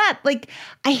 And it's not like,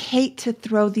 I hate to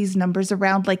throw these numbers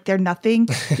around like they're nothing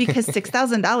because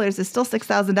 $6,000 is still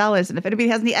 $6,000. And if anybody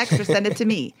has any extra, send it to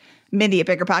me.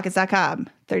 Mindy@biggerpockets.com,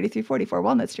 3344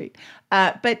 Walnut Street.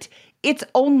 But it's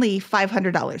only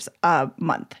 $500 a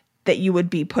month that you would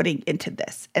be putting into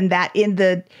this. And that in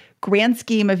the grand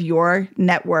scheme of your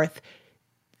net worth,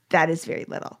 that is very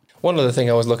little. One other thing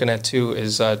I was looking at too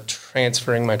is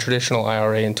transferring my traditional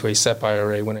IRA into a SEP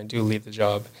IRA when I do leave the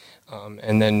job,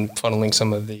 and then funneling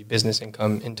some of the business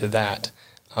income into that.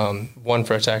 One,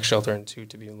 for a tax shelter, and 2,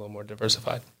 to be a little more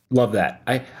diversified. love that.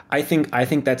 I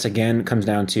think that's, again, comes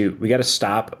down to we got to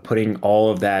stop putting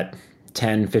all of that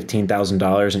 $10,000,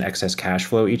 $15,000 in excess cash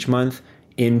flow each month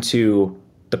into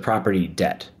the property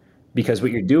debt. because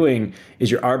what you're doing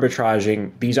is you're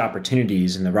arbitraging these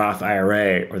opportunities in the Roth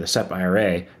IRA or the SEP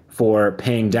IRA for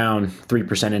paying down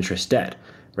 3% interest debt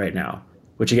right now,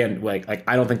 which again, like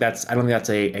I don't think that's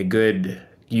a good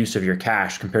use of your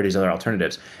cash compared to these other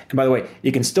alternatives. And by the way,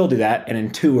 you can still do that, and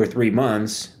in 2 or 3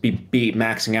 months be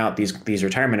maxing out these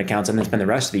retirement accounts, and then spend the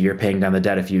rest of the year paying down the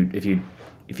debt if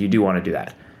you do want to do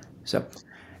that. So,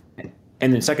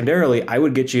 and then secondarily, I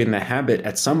would get you in the habit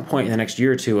at some point in the next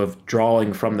year or two of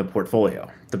drawing from the portfolio.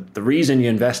 The reason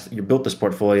you built this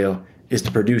portfolio is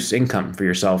to produce income for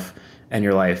yourself and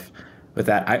your life. With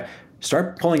that, I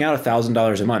start pulling out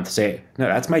 $1,000 a month. Say, no,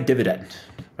 that's my dividend.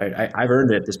 Right? I've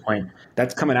earned it at this point.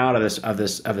 That's coming out of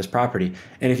this property.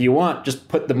 And if you want, just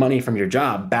put the money from your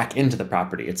job back into the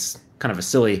property. It's kind of a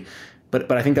silly,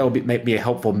 but I think that might be a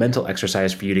helpful mental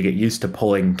exercise for you to get used to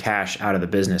pulling cash out of the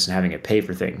business and having it pay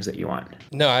for things that you want.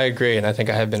 No, I agree, and I think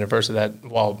I have been averse to that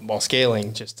while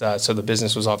scaling. Just so the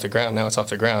business was off the ground. Now it's off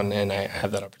the ground, and I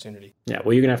have that opportunity. Yeah,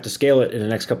 well, you're gonna have to scale it in the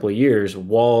next couple of years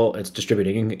while it's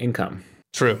distributing income.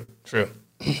 True.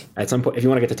 At some point, if you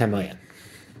want to get to 10 million.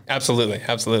 Absolutely.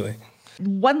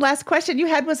 One last question you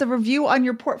had was a review on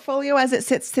your portfolio as it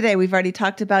sits today. We've already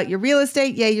talked about your real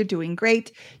estate. Yeah, you're doing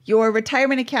great. Your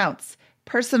retirement accounts,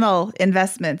 personal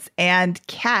investments, and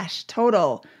cash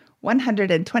total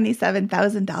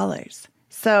 $127,000.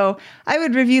 So I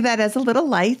would review that as a little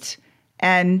light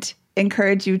and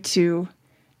encourage you to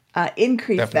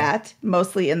increase that,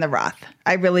 mostly in the Roth.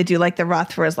 I really do like the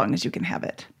Roth for as long as you can have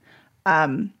it.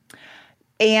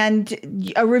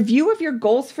 And a review of your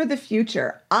goals for the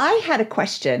future. I had a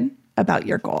question about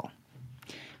your goal.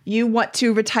 You want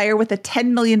to retire with a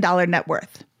 $10 million net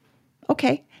worth.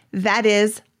 Okay, that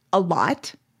is a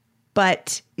lot,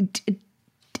 but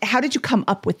how did you come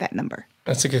up with that number?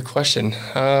 That's a good question.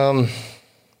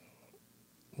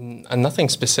 Nothing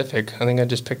specific. I think I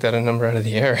just picked that a number out of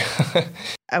the air.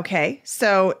 Okay,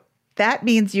 so that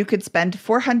means you could spend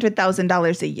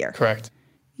 $400,000 a year. Correct.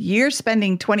 You're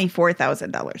spending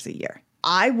 $24,000 a year.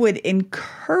 I would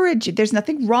encourage you, there's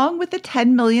nothing wrong with the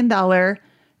 $10 million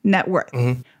net worth,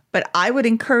 but I would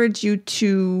encourage you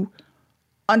to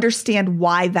understand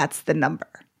why that's the number.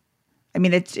 I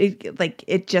mean,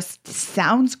 it just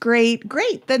sounds great.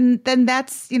 Then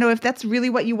that's, if that's really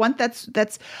what you want, that's,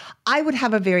 I would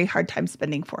have a very hard time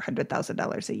spending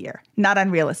 $400,000 a year, not on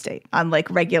real estate, on like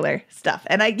regular stuff.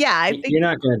 And I think you're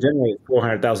not going to generate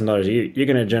 $400,000 a year. You're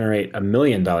going to generate $1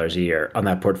 million a year on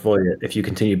that portfolio if you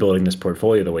continue building this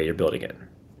portfolio the way you're building it.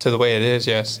 To the way it is,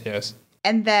 yes.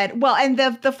 And then,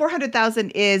 the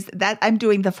 400,000 is that I'm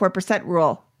doing the 4%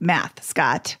 rule math,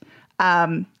 Scott.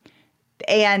 And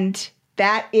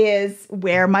that is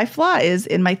where my flaw is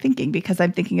in my thinking, because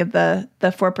I'm thinking of the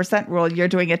 4% rule. You're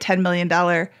doing a $10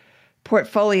 million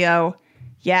portfolio.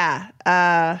 Yeah.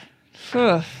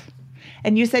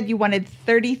 And you said you wanted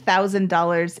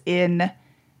 $30,000 in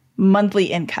monthly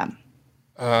income.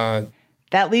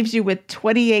 That leaves you with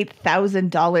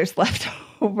 $28,000 left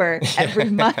over every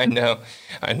month. I know.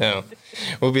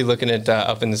 We'll be looking at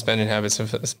upping the spending habits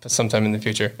sometime in the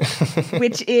future.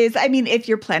 Which is, I mean, if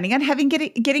you're planning on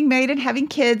getting married and having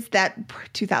kids, that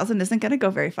 $2,000 isn't going to go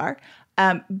very far.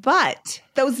 But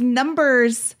those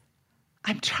numbers,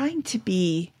 I'm trying to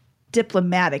be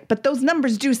diplomatic, but those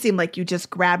numbers do seem like you just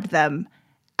grabbed them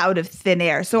out of thin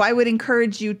air. So I would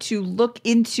encourage you to look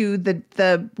into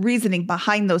the reasoning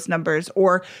behind those numbers,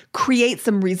 or create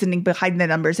some reasoning behind the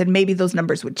numbers, and maybe those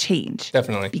numbers would change.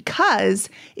 Definitely. Because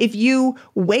if you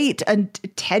wait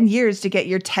 10 years to get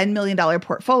your $10 million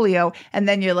portfolio, and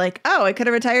then you're like, oh, I could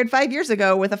have retired 5 years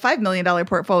ago with a $5 million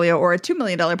portfolio or a $2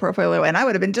 million portfolio, and I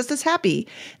would have been just as happy,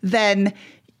 then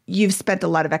you've spent a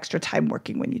lot of extra time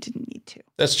working when you didn't need to.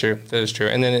 That's true. That is true.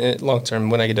 And then long term,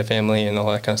 when I get a family and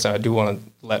all that kind of stuff, I do want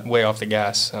to let way off the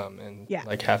gas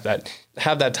like have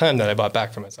that time that I bought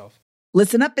back for myself.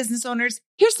 Listen up, business owners.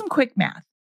 Here's some quick math.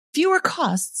 Fewer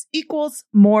costs equals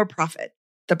more profit.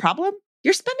 The problem?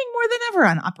 You're spending more than ever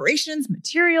on operations,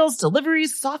 materials,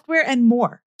 deliveries, software, and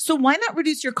more. So why not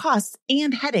reduce your costs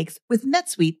and headaches with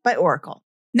NetSuite by Oracle?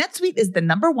 NetSuite is the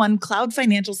 #1 cloud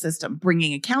financial system,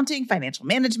 bringing accounting, financial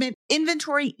management,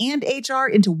 inventory, and HR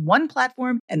into one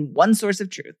platform and one source of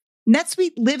truth.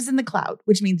 NetSuite lives in the cloud,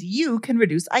 which means you can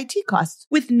reduce IT costs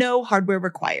with no hardware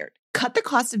required. Cut the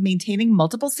cost of maintaining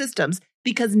multiple systems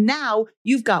because now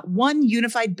you've got one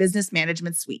unified business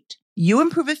management suite. You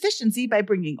improve efficiency by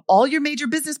bringing all your major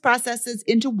business processes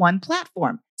into one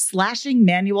platform, slashing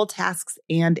manual tasks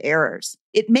and errors.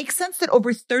 It makes sense that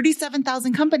over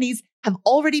 37,000 companies have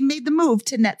already made the move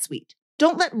to NetSuite.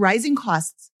 Don't let rising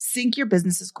costs sink your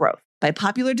business's growth. By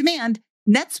popular demand,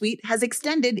 NetSuite has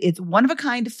extended its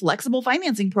one-of-a-kind flexible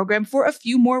financing program for a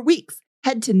few more weeks.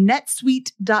 Head to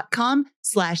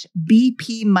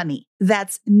netsuite.com/BP money.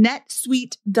 That's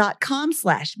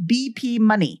netsuite.com/BP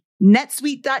money.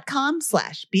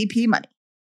 netsuite.com/BP money.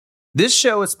 This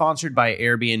show is sponsored by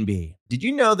Airbnb. Did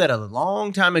you know that a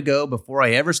long time ago, before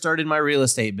I ever started my real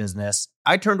estate business,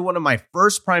 I turned one of my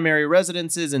first primary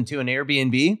residences into an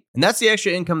Airbnb? And that's the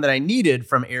extra income that I needed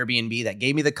from Airbnb that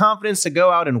gave me the confidence to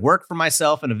go out and work for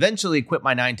myself and eventually quit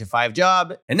my 9-to-5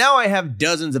 job. And now I have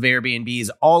dozens of Airbnbs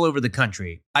all over the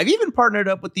country. I've even partnered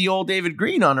up with the old David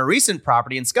Green on a recent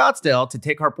property in Scottsdale to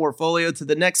take our portfolio to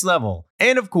the next level.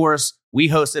 And of course, we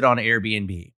host it on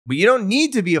Airbnb. But you don't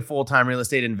need to be a full-time real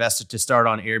estate investor to start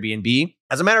on Airbnb.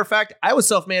 As a matter of fact, I was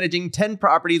self-managing 10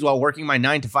 properties while working my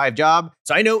 9-to-5 job,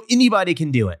 so I know anybody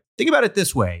can do it. Think about it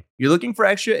this way. You're looking for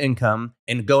extra income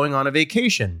and going on a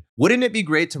vacation. Wouldn't it be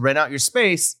great to rent out your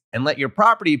space and let your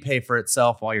property pay for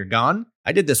itself while you're gone?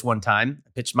 I did this one time.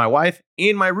 I pitched my wife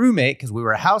and my roommate, because we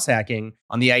were house hacking,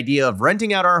 on the idea of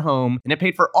renting out our home, and it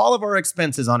paid for all of our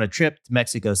expenses on a trip to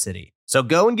Mexico City. So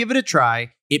go and give it a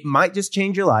try. It might just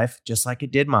change your life, just like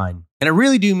it did mine. And I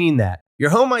really do mean that. Your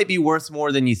home might be worth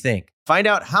more than you think. Find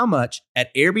out how much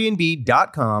at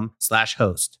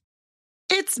airbnb.com/host.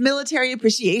 It's Military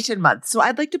Appreciation Month, so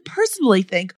I'd like to personally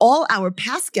thank all our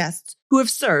past guests who have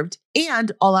served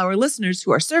and all our listeners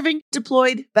who are serving,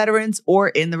 deployed, veterans, or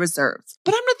in the reserves.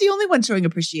 But I'm not the only one showing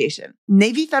appreciation.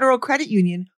 Navy Federal Credit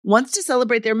Union wants to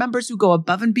celebrate their members who go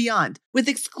above and beyond with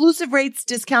exclusive rates,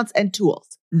 discounts, and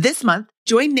tools. This month,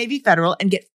 join Navy Federal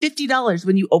and get $50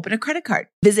 when you open a credit card.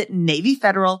 Visit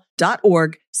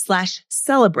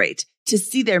NavyFederal.org/celebrate to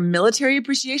see their Military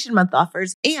Appreciation Month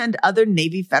offers and other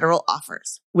Navy Federal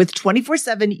offers. With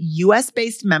 24/7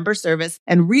 U.S.-based member service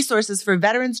and resources for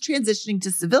veterans transitioning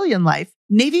to civilian life,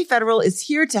 Navy Federal is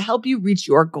here to help you reach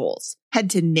your goals. Head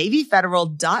to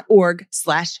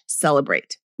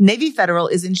NavyFederal.org/celebrate. Navy Federal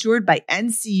is insured by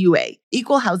NCUA,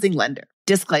 Equal Housing Lender.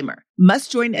 Disclaimer: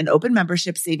 must join an open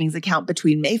membership savings account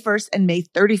between May 1st and May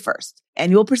 31st.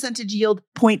 Annual percentage yield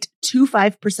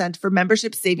 0.25% for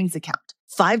membership savings account.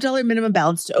 $5 minimum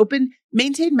balance to open,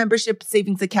 maintain membership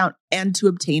savings account, and to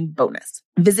obtain bonus.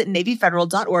 Visit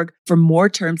NavyFederal.org for more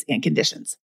terms and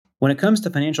conditions. When it comes to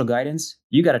financial guidance,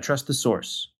 you got to trust the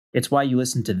source. It's why you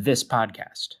listen to this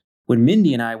podcast. When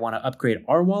Mindy and I want to upgrade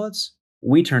our wallets,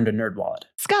 we turn to NerdWallet.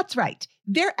 Scott's right.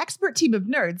 Their expert team of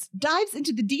nerds dives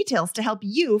into the details to help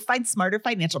you find smarter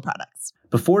financial products.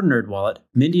 Before NerdWallet,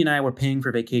 Mindy and I were paying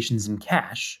for vacations in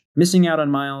cash, missing out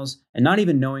on miles, and not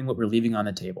even knowing what we're leaving on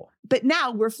the table. But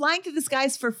now we're flying to the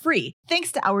skies for free,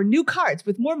 thanks to our new cards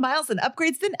with more miles and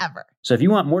upgrades than ever. So if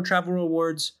you want more travel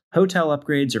rewards, hotel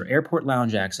upgrades, or airport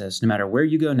lounge access, no matter where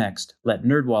you go next, let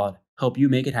NerdWallet help you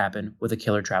make it happen with a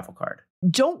killer travel card.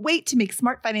 Don't wait to make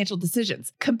smart financial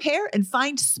decisions. Compare and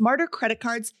find smarter credit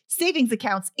cards, savings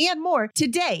accounts, and more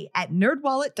today at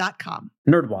nerdwallet.com.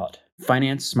 NerdWallet.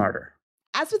 Finance smarter.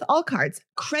 As with all cards,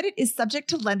 credit is subject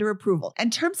to lender approval,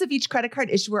 and terms of each credit card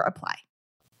issuer apply.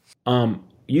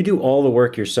 You do all the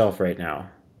work yourself right now.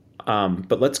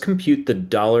 But let's compute the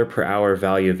dollar per hour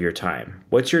value of your time.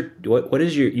 What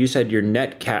is your, you said your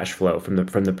net cash flow from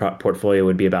the portfolio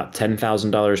would be about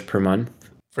 $10,000 per month?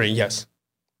 Yes.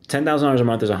 $10,000 a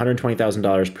month is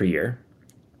 $120,000 per year.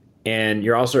 And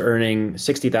you're also earning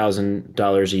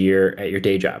 $60,000 a year at your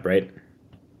day job, right?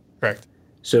 Correct.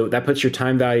 So that puts your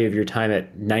time value of your time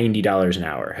at $90 an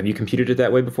hour. Have you computed it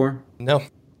that way before? No.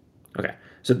 Okay.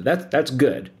 So that's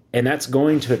good. And that's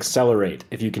going to accelerate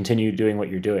if you continue doing what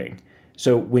you're doing.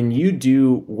 So when you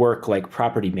do work like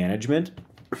property management,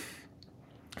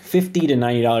 $50 to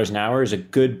 $90 an hour is a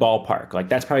good ballpark. Like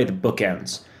that's probably the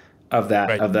bookends of that,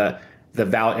 right, of the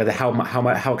value of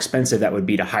how expensive that would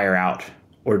be to hire out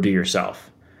or do yourself.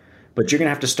 But you're going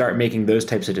to have to start making those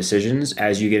types of decisions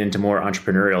as you get into more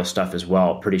entrepreneurial stuff as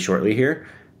well pretty shortly here.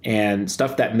 And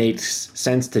stuff that makes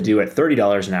sense to do at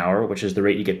 $30 an hour, which is the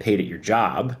rate you get paid at your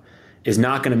job, is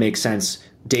not going to make sense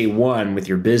day one with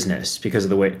your business because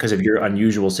of your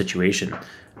unusual situation,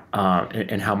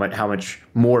 and how much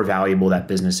more valuable that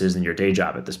business is than your day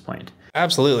job at this point.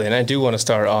 Absolutely, and I do want to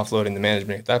start offloading the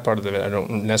management. That part of it I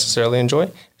don't necessarily enjoy,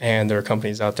 and there are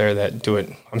companies out there that do it.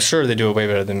 I'm sure they do it way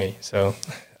better than me. So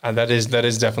that is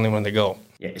definitely one of the goal.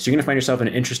 Yeah, so you're going to find yourself in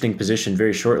an interesting position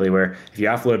very shortly, where if you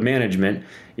offload management,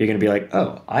 you're going to be like,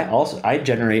 oh, I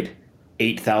generate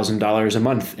 $8,000 a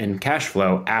month in cash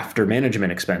flow after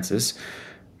management expenses,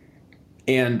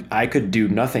 and I could do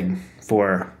nothing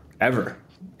forever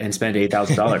and spend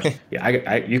 $8,000.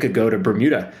 Yeah, you could go to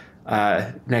Bermuda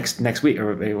next week,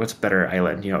 or what's a better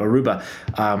island? Aruba.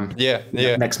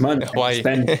 Next month, Hawaii.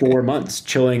 spend 4 months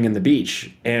chilling in the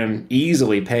beach and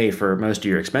easily pay for most of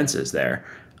your expenses there,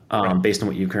 based on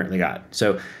what you currently got.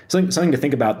 So something to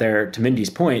think about there. To Mindy's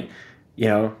point,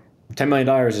 $10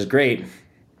 million is great,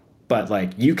 but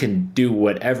like you can do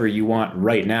whatever you want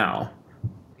right now.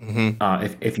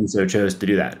 If you so chose to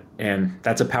do that. And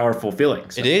that's a powerful feeling.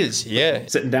 So it is, yeah.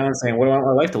 Sitting down and saying, what do I want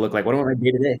my life to look like? What do I want my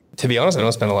day to day? To be honest, I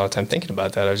don't spend a lot of time thinking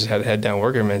about that. I just had the head down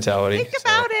worker mentality. Think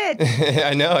about it.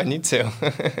 I know, I need to.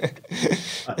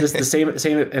 This is the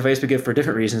same advice we give for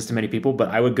different reasons to many people, but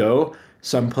I would go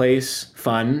someplace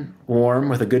fun, warm,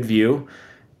 with a good view,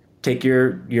 take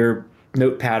your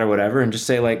notepad or whatever, and just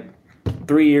say, like,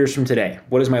 3 years from today,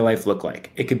 what does my life look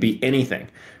like? It could be anything.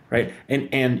 Right.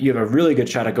 And you have a really good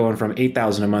shot at going from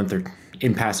 $8,000 a month or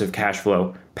in passive cash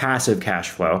flow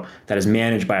that is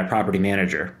managed by a property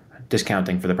manager,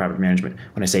 discounting for the property management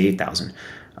when I say 8,000.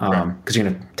 Because you're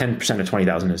going to 10% of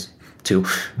 20,000 is 2.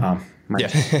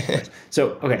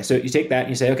 So you take that and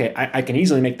you say, okay, I can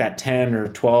easily make that 10 or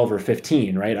 12 or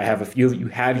 15, right? You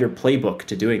have your playbook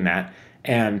to doing that.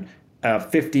 And a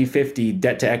 50-50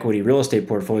 debt to equity real estate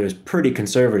portfolio is pretty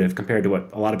conservative compared to what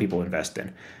a lot of people invest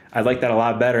in. I like that a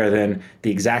lot better than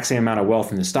the exact same amount of wealth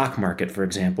in the stock market, for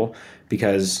example,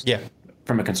 because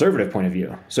from a conservative point of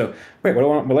view. So, what do I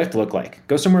want my life to look like?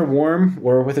 Go somewhere warm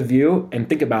or with a view and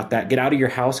think about that. Get out of your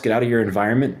house, get out of your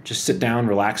environment, just sit down,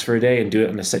 relax for a day and do it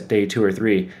on a set day 2 or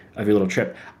 3 of your little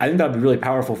trip. I think that would be really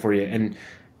powerful for you. And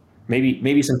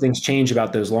maybe some things change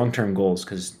about those long-term goals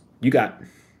because you got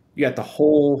the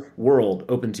whole world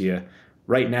open to you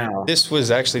right now. This was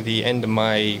actually the end of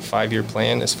my 5-year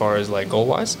plan as far as like goal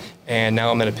wise, and now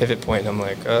I'm at a pivot point. And I'm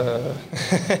like, I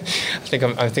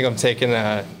think I'm taking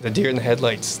the deer in the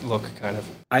headlights look, kind of.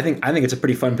 I think it's a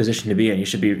pretty fun position to be in. You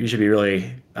should be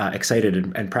really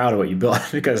excited and proud of what you built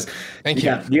because you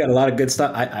got a lot of good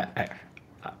stuff.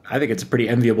 I think it's a pretty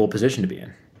enviable position to be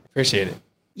in. Appreciate it.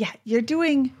 Yeah, you're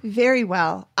doing very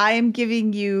well. I am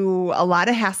giving you a lot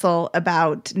of hassle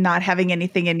about not having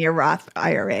anything in your Roth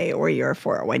IRA or your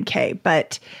 401k.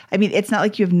 But I mean, it's not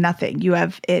like you have nothing. You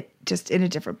have it just in a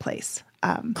different place.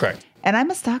 Correct. And I'm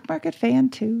a stock market fan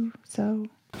too. So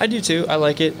I do too. I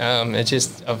like it. It's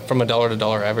just from a dollar to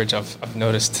dollar average, I've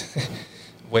noticed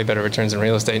way better returns in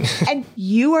real estate. And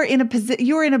you are in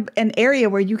an area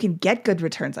where you can get good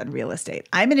returns on real estate.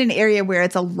 I'm in an area where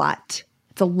it's a lot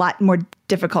more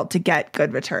difficult to get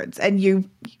good returns. And you've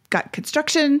got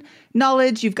construction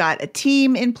knowledge, you've got a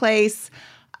team in place.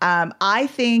 I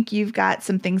think you've got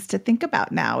some things to think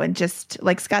about now. And just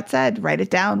like Scott said, write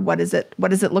it down. What does it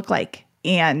look like?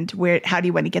 And how do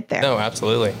you want to get there? No,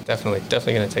 absolutely. Definitely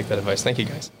going to take that advice. Thank you,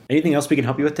 guys. Anything else we can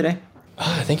help you with today?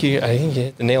 I think you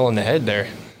hit the nail on the head there,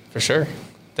 for sure.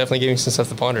 Definitely giving some stuff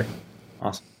to ponder.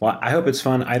 Awesome. Well, I hope it's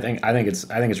fun. I think it's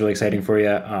really exciting for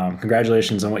you.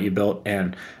 Congratulations on what you built,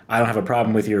 and I don't have a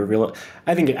problem with your real.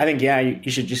 I think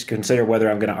you should just consider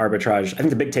whether I'm going to arbitrage. I think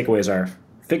the big takeaways are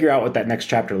figure out what that next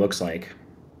chapter looks like.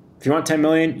 If you want 10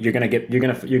 million, you're gonna get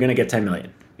 10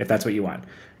 million if that's what you want.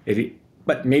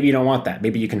 But maybe you don't want that.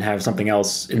 Maybe you can have something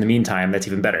else in the meantime that's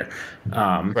even better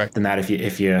than that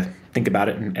if you think about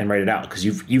it and write it out because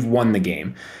you've won the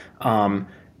game.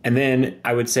 And then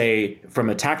I would say from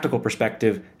a tactical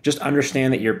perspective, just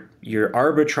understand that you're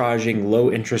arbitraging low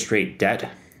interest rate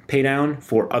debt pay down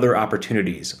for other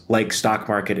opportunities like stock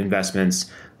market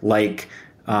investments, like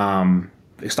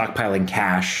stockpiling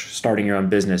cash, starting your own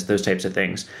business, those types of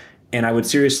things. And I would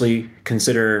seriously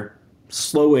consider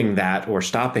slowing that or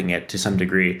stopping it to some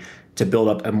degree to build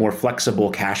up a more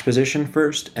flexible cash position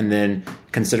first, and then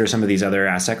consider some of these other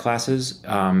asset classes.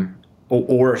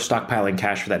 Or stockpiling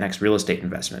cash for that next real estate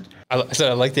investment. I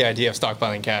like the idea of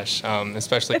stockpiling cash,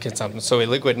 especially because I'm so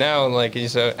illiquid now, and like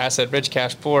he's asset rich,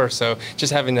 cash poor. So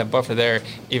just having that buffer there,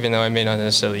 even though I may not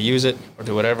necessarily use it or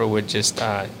do whatever, would just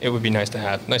it would be nice to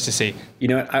have, nice to see. You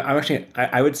know what?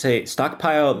 I would say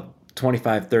stockpile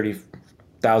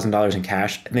 $25,000-$30,000 in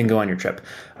cash, and then go on your trip.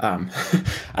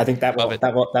 I think that will help.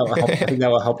 I think that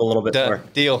will help a little bit more.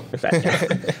 Deal. I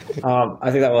think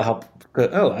that will help.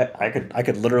 I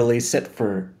could literally sit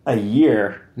for a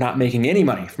year not making any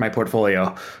money for my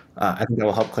portfolio. I think that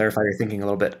will help clarify your thinking a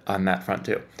little bit on that front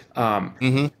too.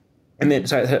 And then,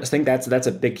 so I think that's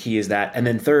a big key is that. And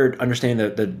then third, understand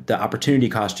the opportunity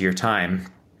cost of your time.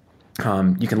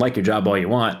 You can like your job all you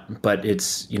want, but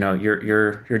it's,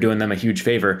 you're doing them a huge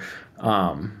favor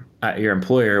at your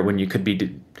employer when you could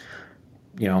be,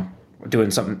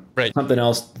 doing something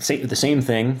else, the same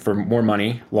thing for more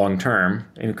money long term,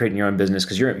 and creating your own business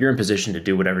because you're in position to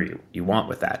do whatever you want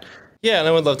with that. Yeah, and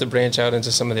I would love to branch out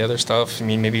into some of the other stuff. I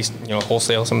mean, maybe,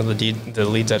 wholesale some of the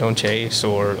leads I don't chase,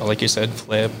 or like you said,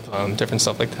 flip, different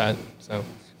stuff like that. So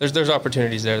there's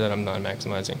opportunities there that I'm not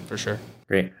maximizing for sure.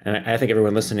 Great, and I think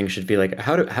everyone listening should be like,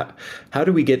 how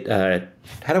do we get?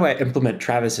 How do I implement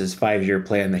Travis's 5-year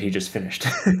plan that he just finished?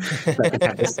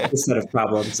 this set of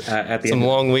problems at the end.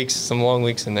 Some long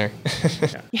weeks in there.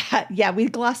 Yeah, we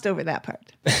glossed over that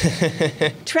part.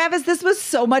 Travis, this was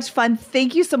so much fun.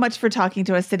 Thank you so much for talking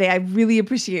to us today. I really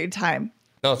appreciate your time.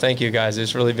 No, thank you, guys.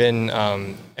 It's really been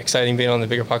exciting being on the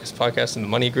Bigger Pockets podcast and the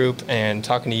Money Group and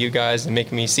talking to you guys and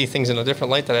making me see things in a different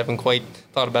light that I haven't quite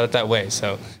thought about it that way.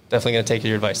 So definitely going to take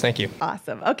your advice. Thank you.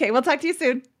 Awesome. Okay, we'll talk to you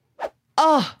soon.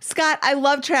 Oh, Scott, I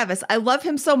love Travis. I love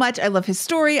him so much. I love his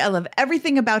story. I love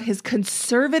everything about his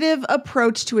conservative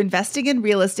approach to investing in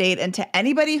real estate. And to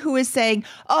anybody who is saying,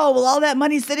 oh, well, all that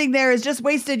money sitting there is just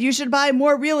wasted, you should buy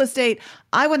more real estate,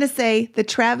 I want to say that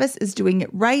Travis is doing it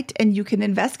right, and you can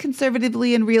invest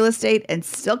conservatively in real estate and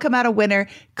still come out a winner.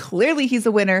 Clearly, he's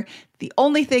a winner. The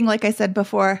only thing, like I said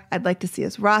before, I'd like to see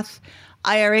is Roth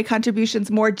IRA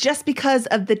contributions more, just because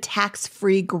of the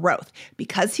tax-free growth,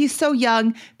 because he's so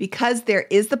young, because there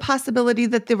is the possibility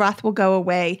that the Roth will go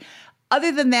away.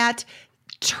 Other than that,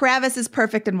 Travis is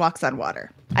perfect and walks on water.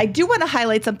 I do want to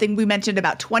highlight something we mentioned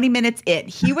about 20 minutes in.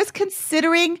 He was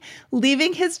considering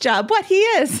leaving his job. What he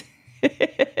is.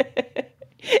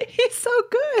 He's so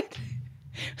good.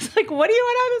 It's like, what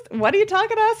are you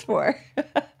talking to us for?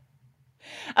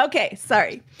 Okay,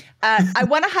 sorry. I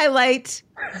want to highlight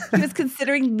he was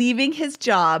considering leaving his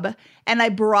job, and I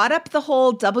brought up the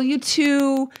whole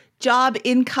W-2 job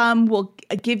income will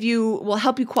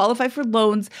help you qualify for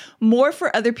loans, more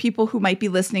for other people who might be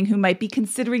listening, who might be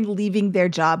considering leaving their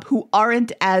job, who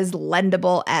aren't as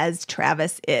lendable as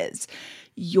Travis is.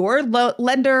 Your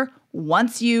lender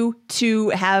wants you to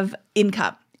have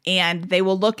income. And they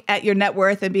will look at your net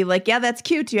worth and be like, yeah, that's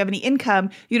cute. Do you have any income?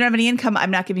 You don't have any income.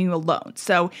 I'm not giving you a loan.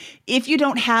 So if you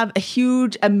don't have a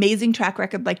huge, amazing track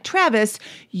record like Travis,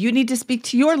 you need to speak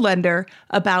to your lender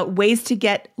about ways to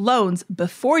get loans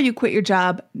before you quit your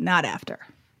job, not after.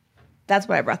 That's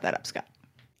why I brought that up, Scott.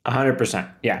 100%.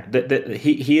 Yeah.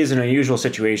 He is in an unusual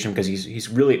situation because he's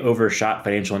really overshot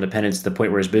financial independence to the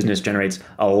point where his business generates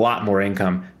a lot more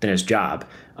income than his job.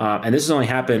 And this has only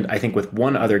happened, I think, with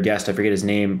one other guest. I forget his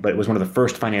name, but it was one of the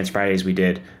first Finance Fridays we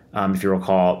did, if you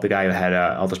recall, the guy who had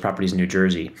all those properties in New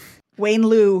Jersey. Wayne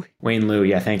Liu.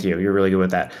 Yeah, thank you. You're really good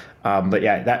with that. But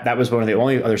yeah, that was one of the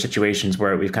only other situations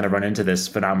where we've kind of run into this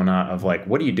phenomena of like,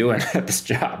 what are you doing at this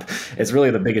job? It's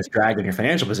really the biggest drag on your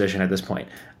financial position at this point.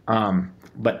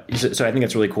 But so I think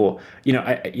it's really cool.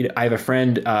 I have a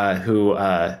friend who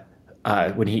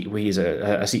when he's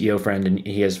a CEO friend, and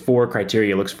he has 4 criteria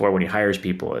he looks for when he hires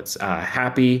people. It's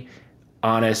happy,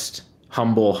 honest,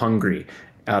 humble, hungry.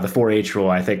 The 4H rule.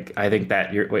 I think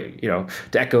that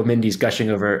to echo Mindy's gushing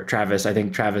over Travis, I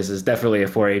think Travis is definitely a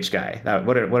 4H guy.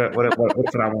 What a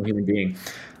phenomenal human being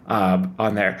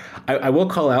on there. I will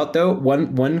call out though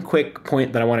one quick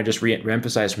point that I want to just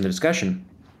reemphasize from the discussion.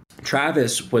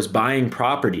 Travis was buying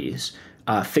properties,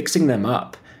 fixing them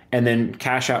up, and then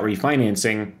cash out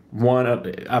refinancing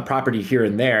a property here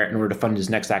and there in order to fund his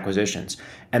next acquisitions.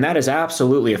 And that is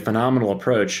absolutely a phenomenal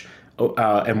approach.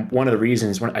 And one of the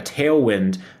reasons, a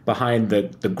tailwind behind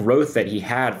the growth that he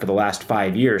had for the last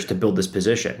 5 years to build this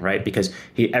position, right? Because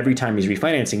every time he's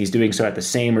refinancing, he's doing so at the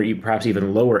same or perhaps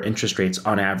even lower interest rates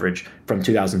on average from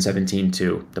 2017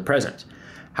 to the present.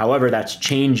 However, that's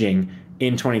changing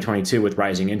in 2022 with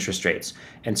rising interest rates.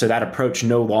 And so that approach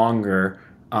no longer,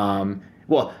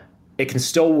 it can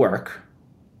still work.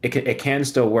 It can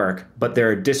still work, but there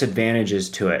are disadvantages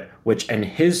to it, which in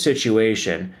his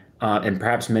situation, and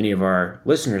perhaps many of our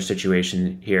listeners'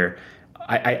 situation here,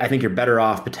 I think you're better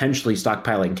off potentially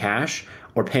stockpiling cash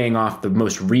or paying off the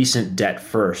most recent debt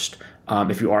first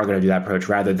if you are going to do that approach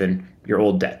rather than your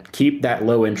old debt. Keep that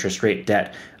low interest rate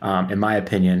debt, in my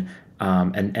opinion,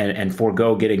 and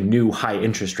forego getting new high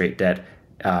interest rate debt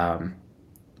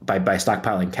by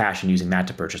stockpiling cash and using that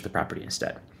to purchase the property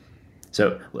instead.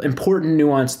 So important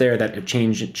nuance there that a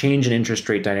change in interest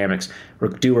rate dynamics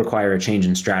do require a change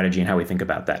in strategy and how we think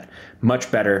about that.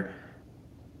 Much better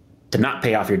to not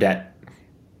pay off your debt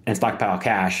and stockpile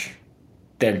cash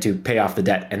than to pay off the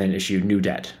debt and then issue new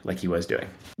debt like he was doing.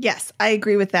 Yes, I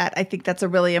agree with that. I think that's a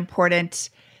really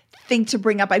important thing to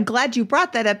bring up. I'm glad you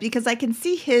brought that up because I can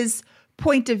see his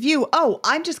point of view. Oh,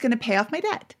 I'm just going to pay off my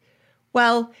debt.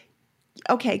 Well,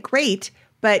 okay, great.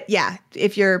 But yeah,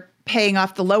 if you're paying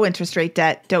off the low interest rate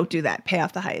debt, don't do that. Pay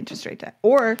off the high interest rate debt.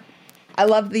 Or I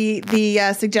love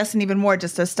the suggestion even more,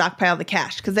 just to stockpile the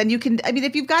cash. Because then you can,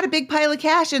 if you've got a big pile of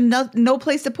cash and no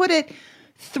place to put it,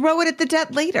 throw it at the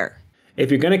debt later. If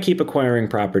you're going to keep acquiring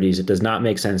properties, it does not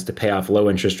make sense to pay off low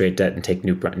interest rate debt and take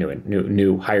new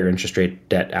higher interest rate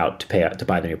debt out to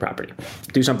buy the new property.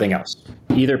 Do something else.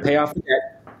 Either pay off the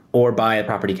debt or buy a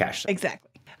property cash. Exactly.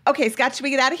 Okay, Scott, should we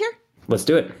get out of here? Let's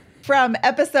do it. From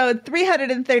episode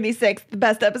 336, the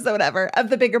best episode ever of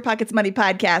the Bigger Pockets Money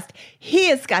podcast, he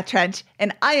is Scott Trench,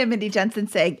 and I am Mindy Jensen,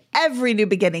 saying every new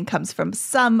beginning comes from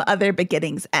some other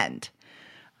beginning's end.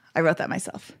 I wrote that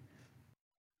myself.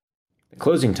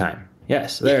 Closing time.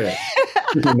 Yes, there it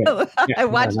is. I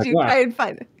watched you try and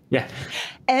find it. Yeah.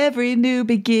 Every new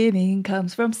beginning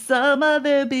comes from some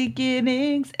other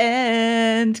beginning's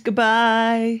end.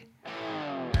 Goodbye.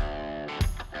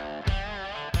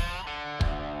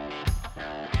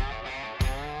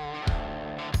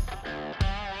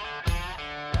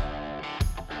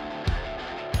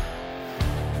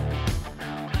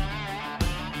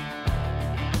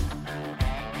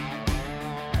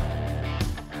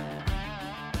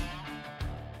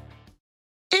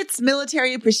 It's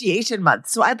Military Appreciation Month,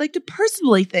 so I'd like to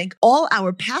personally thank all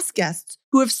our past guests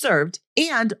who have served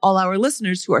and all our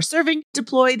listeners who are serving,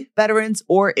 deployed, veterans,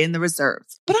 or in the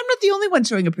reserves. But I'm not the only one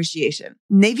showing appreciation.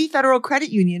 Navy Federal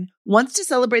Credit Union wants to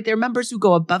celebrate their members who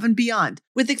go above and beyond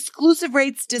with exclusive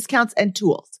rates, discounts, and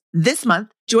tools. This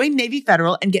month, join Navy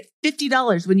Federal and get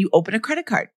 $50 when you open a credit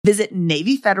card. Visit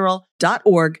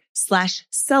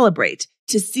NavyFederal.org/celebrate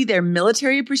to see their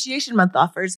Military Appreciation Month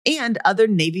offers and other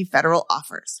Navy Federal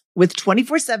offers. With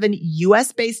 24/7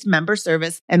 U.S.-based member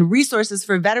service and resources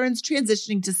for veterans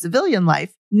transitioning to civilian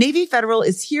life, Navy Federal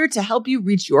is here to help you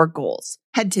reach your goals.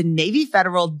 Head to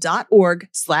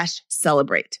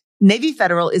NavyFederal.org/celebrate. Navy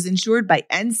Federal is insured by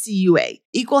NCUA,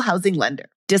 Equal Housing Lender.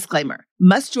 Disclaimer,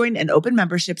 must join an open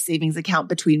membership savings account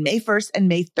between May 1st and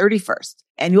May 31st.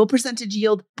 Annual percentage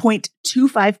yield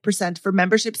 0.25% for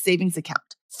membership savings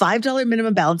account. $5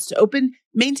 minimum balance to open,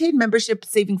 maintain membership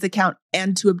savings account,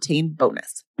 and to obtain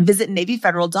bonus. Visit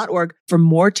NavyFederal.org for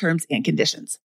more terms and conditions.